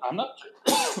know. I'm not.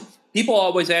 People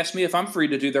always ask me if I'm free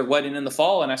to do their wedding in the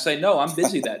fall, and I say no. I'm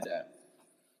busy that day.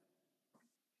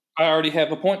 I already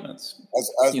have appointments.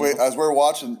 As we're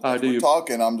watching, we're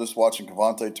talking, I'm just watching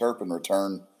KaVontae Turpin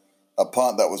return a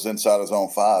punt that was inside his own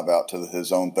 5 out to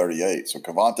his own 38. So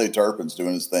KaVontae Turpin's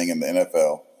doing his thing in the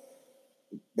NFL.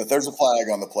 But there's a flag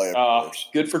on the play, of course.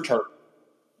 Good for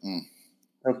Turpin.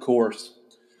 Of course.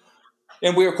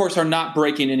 And we, of course, are not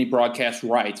breaking any broadcast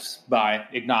rights by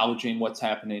acknowledging what's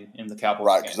happening in the Cowboys game.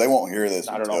 Right, because they won't hear this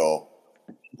until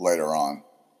later on.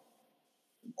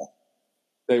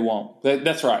 They won't.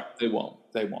 That's right. They won't.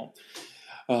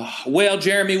 Well,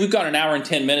 Jeremy, we've got an hour and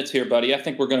 10 minutes here, buddy. I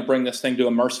think we're going to bring this thing to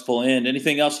a merciful end.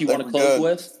 Anything else you want to close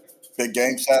with? Big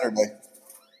game Saturday.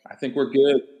 I think we're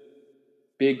good.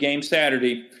 Big game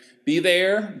Saturday. Be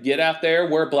there, get out there,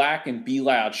 wear black, and be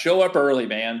loud. Show up early,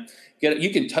 man.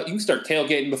 You can start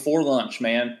tailgating before lunch,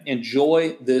 man.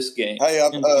 Enjoy this game. Hey,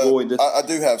 I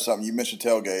do have something. You mentioned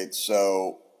tailgates,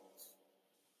 so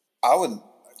I would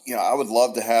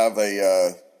love to have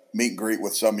a meet and greet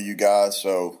with some of you guys.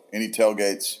 So any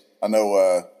tailgates, I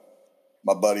know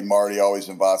my buddy Marty always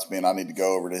invites me, and I need to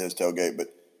go over to his tailgate. But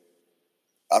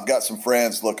I've got some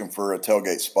friends looking for a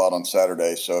tailgate spot on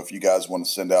Saturday. So if you guys want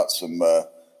to send out some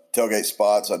tailgate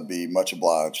spots, I'd be much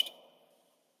obliged.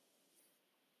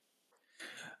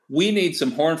 We need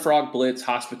some Horned Frog Blitz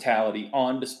hospitality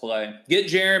on display. Get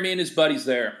Jeremy and his buddies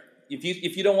there.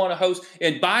 If you don't want to host,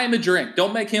 and buy him a drink.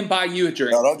 Don't make him buy you a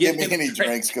drink. No, don't give me any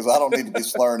drinks because I don't need to be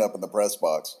slurring up in the press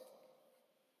box.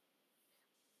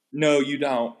 No, you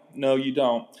don't.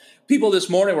 people this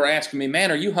morning were asking me,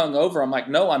 man, are you hungover? I'm like,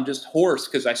 no, I'm just hoarse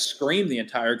because I screamed the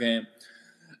entire game.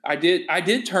 I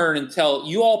did turn and tell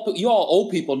you all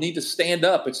old people need to stand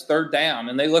up. It's third down.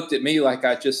 And they looked at me like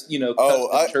I just, cussed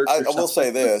the church or something. I will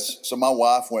say this. So my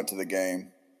wife went to the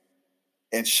game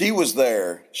and she was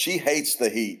there. She hates the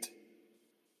heat.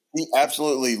 She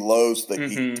absolutely loathes the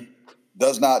heat.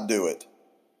 Does not do it.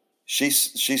 She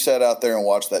sat out there and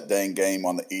watched that dang game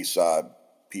on the east side,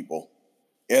 people,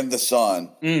 in the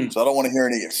sun. So I don't want to hear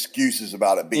any excuses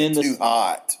about it being too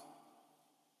hot.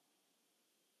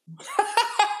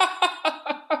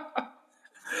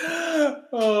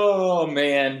 Oh,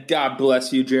 man. God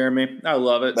bless you, Jeremy. I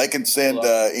love it. They can send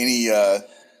any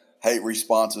hate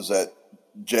responses at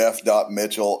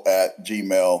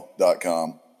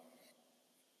jeff.mitchell@gmail.com.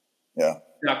 Yeah.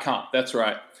 .com. That's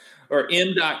right. Or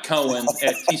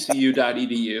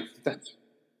m.cohen@tcu.edu.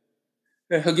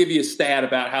 He'll give you a stat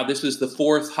about how this is the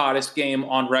fourth hottest game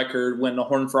on record when the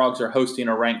Horned Frogs are hosting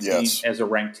a ranked team as a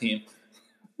ranked team.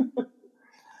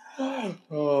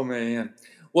 Oh, man.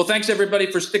 Well, thanks,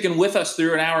 everybody, for sticking with us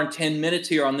through an hour and 10 minutes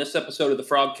here on this episode of the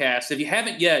Frogcast. If you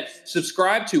haven't yet,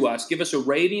 subscribe to us. Give us a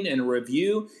rating and a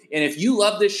review. And if you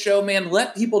love this show, man,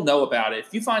 let people know about it.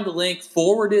 If you find the link,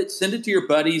 forward it, send it to your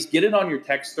buddies, get it on your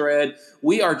text thread.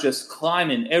 We are just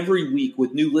climbing every week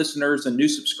with new listeners and new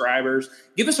subscribers.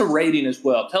 Give us a rating as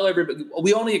well. Tell everybody,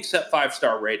 we only accept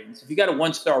 5-star ratings. If you got a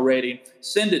 1-star rating,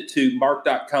 send it to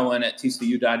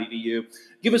mark.cohen@tcu.edu.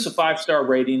 Give us a 5-star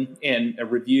rating and a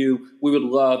review. We would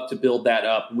love to build that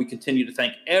up. And we continue to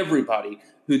thank everybody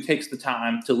who takes the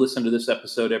time to listen to this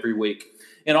episode every week.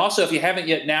 And also, if you haven't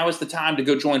yet, now is the time to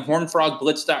go join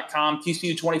HornedFrogBlitz.com,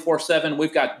 TCU 24/7.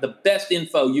 We've got the best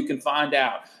info you can find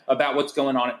out about what's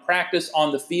going on at practice,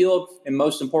 on the field, and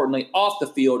most importantly, off the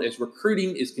field as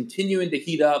recruiting is continuing to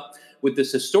heat up. With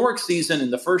this historic season in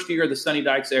the first year of the Sonny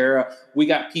Dykes era, we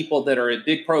got people that are at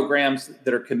big programs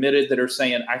that are committed, that are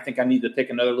saying, I think I need to take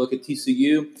another look at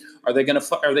TCU. Are they going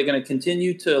to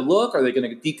continue to look? Are they going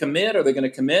to decommit? Are they going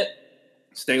to commit?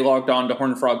 Stay logged on to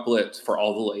Horned Frog Blitz for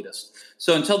all the latest.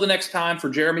 So until the next time, for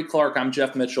Jeremy Clark, I'm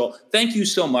Jeff Mitchell. Thank you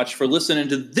so much for listening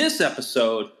to this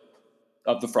episode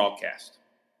of the Frogcast.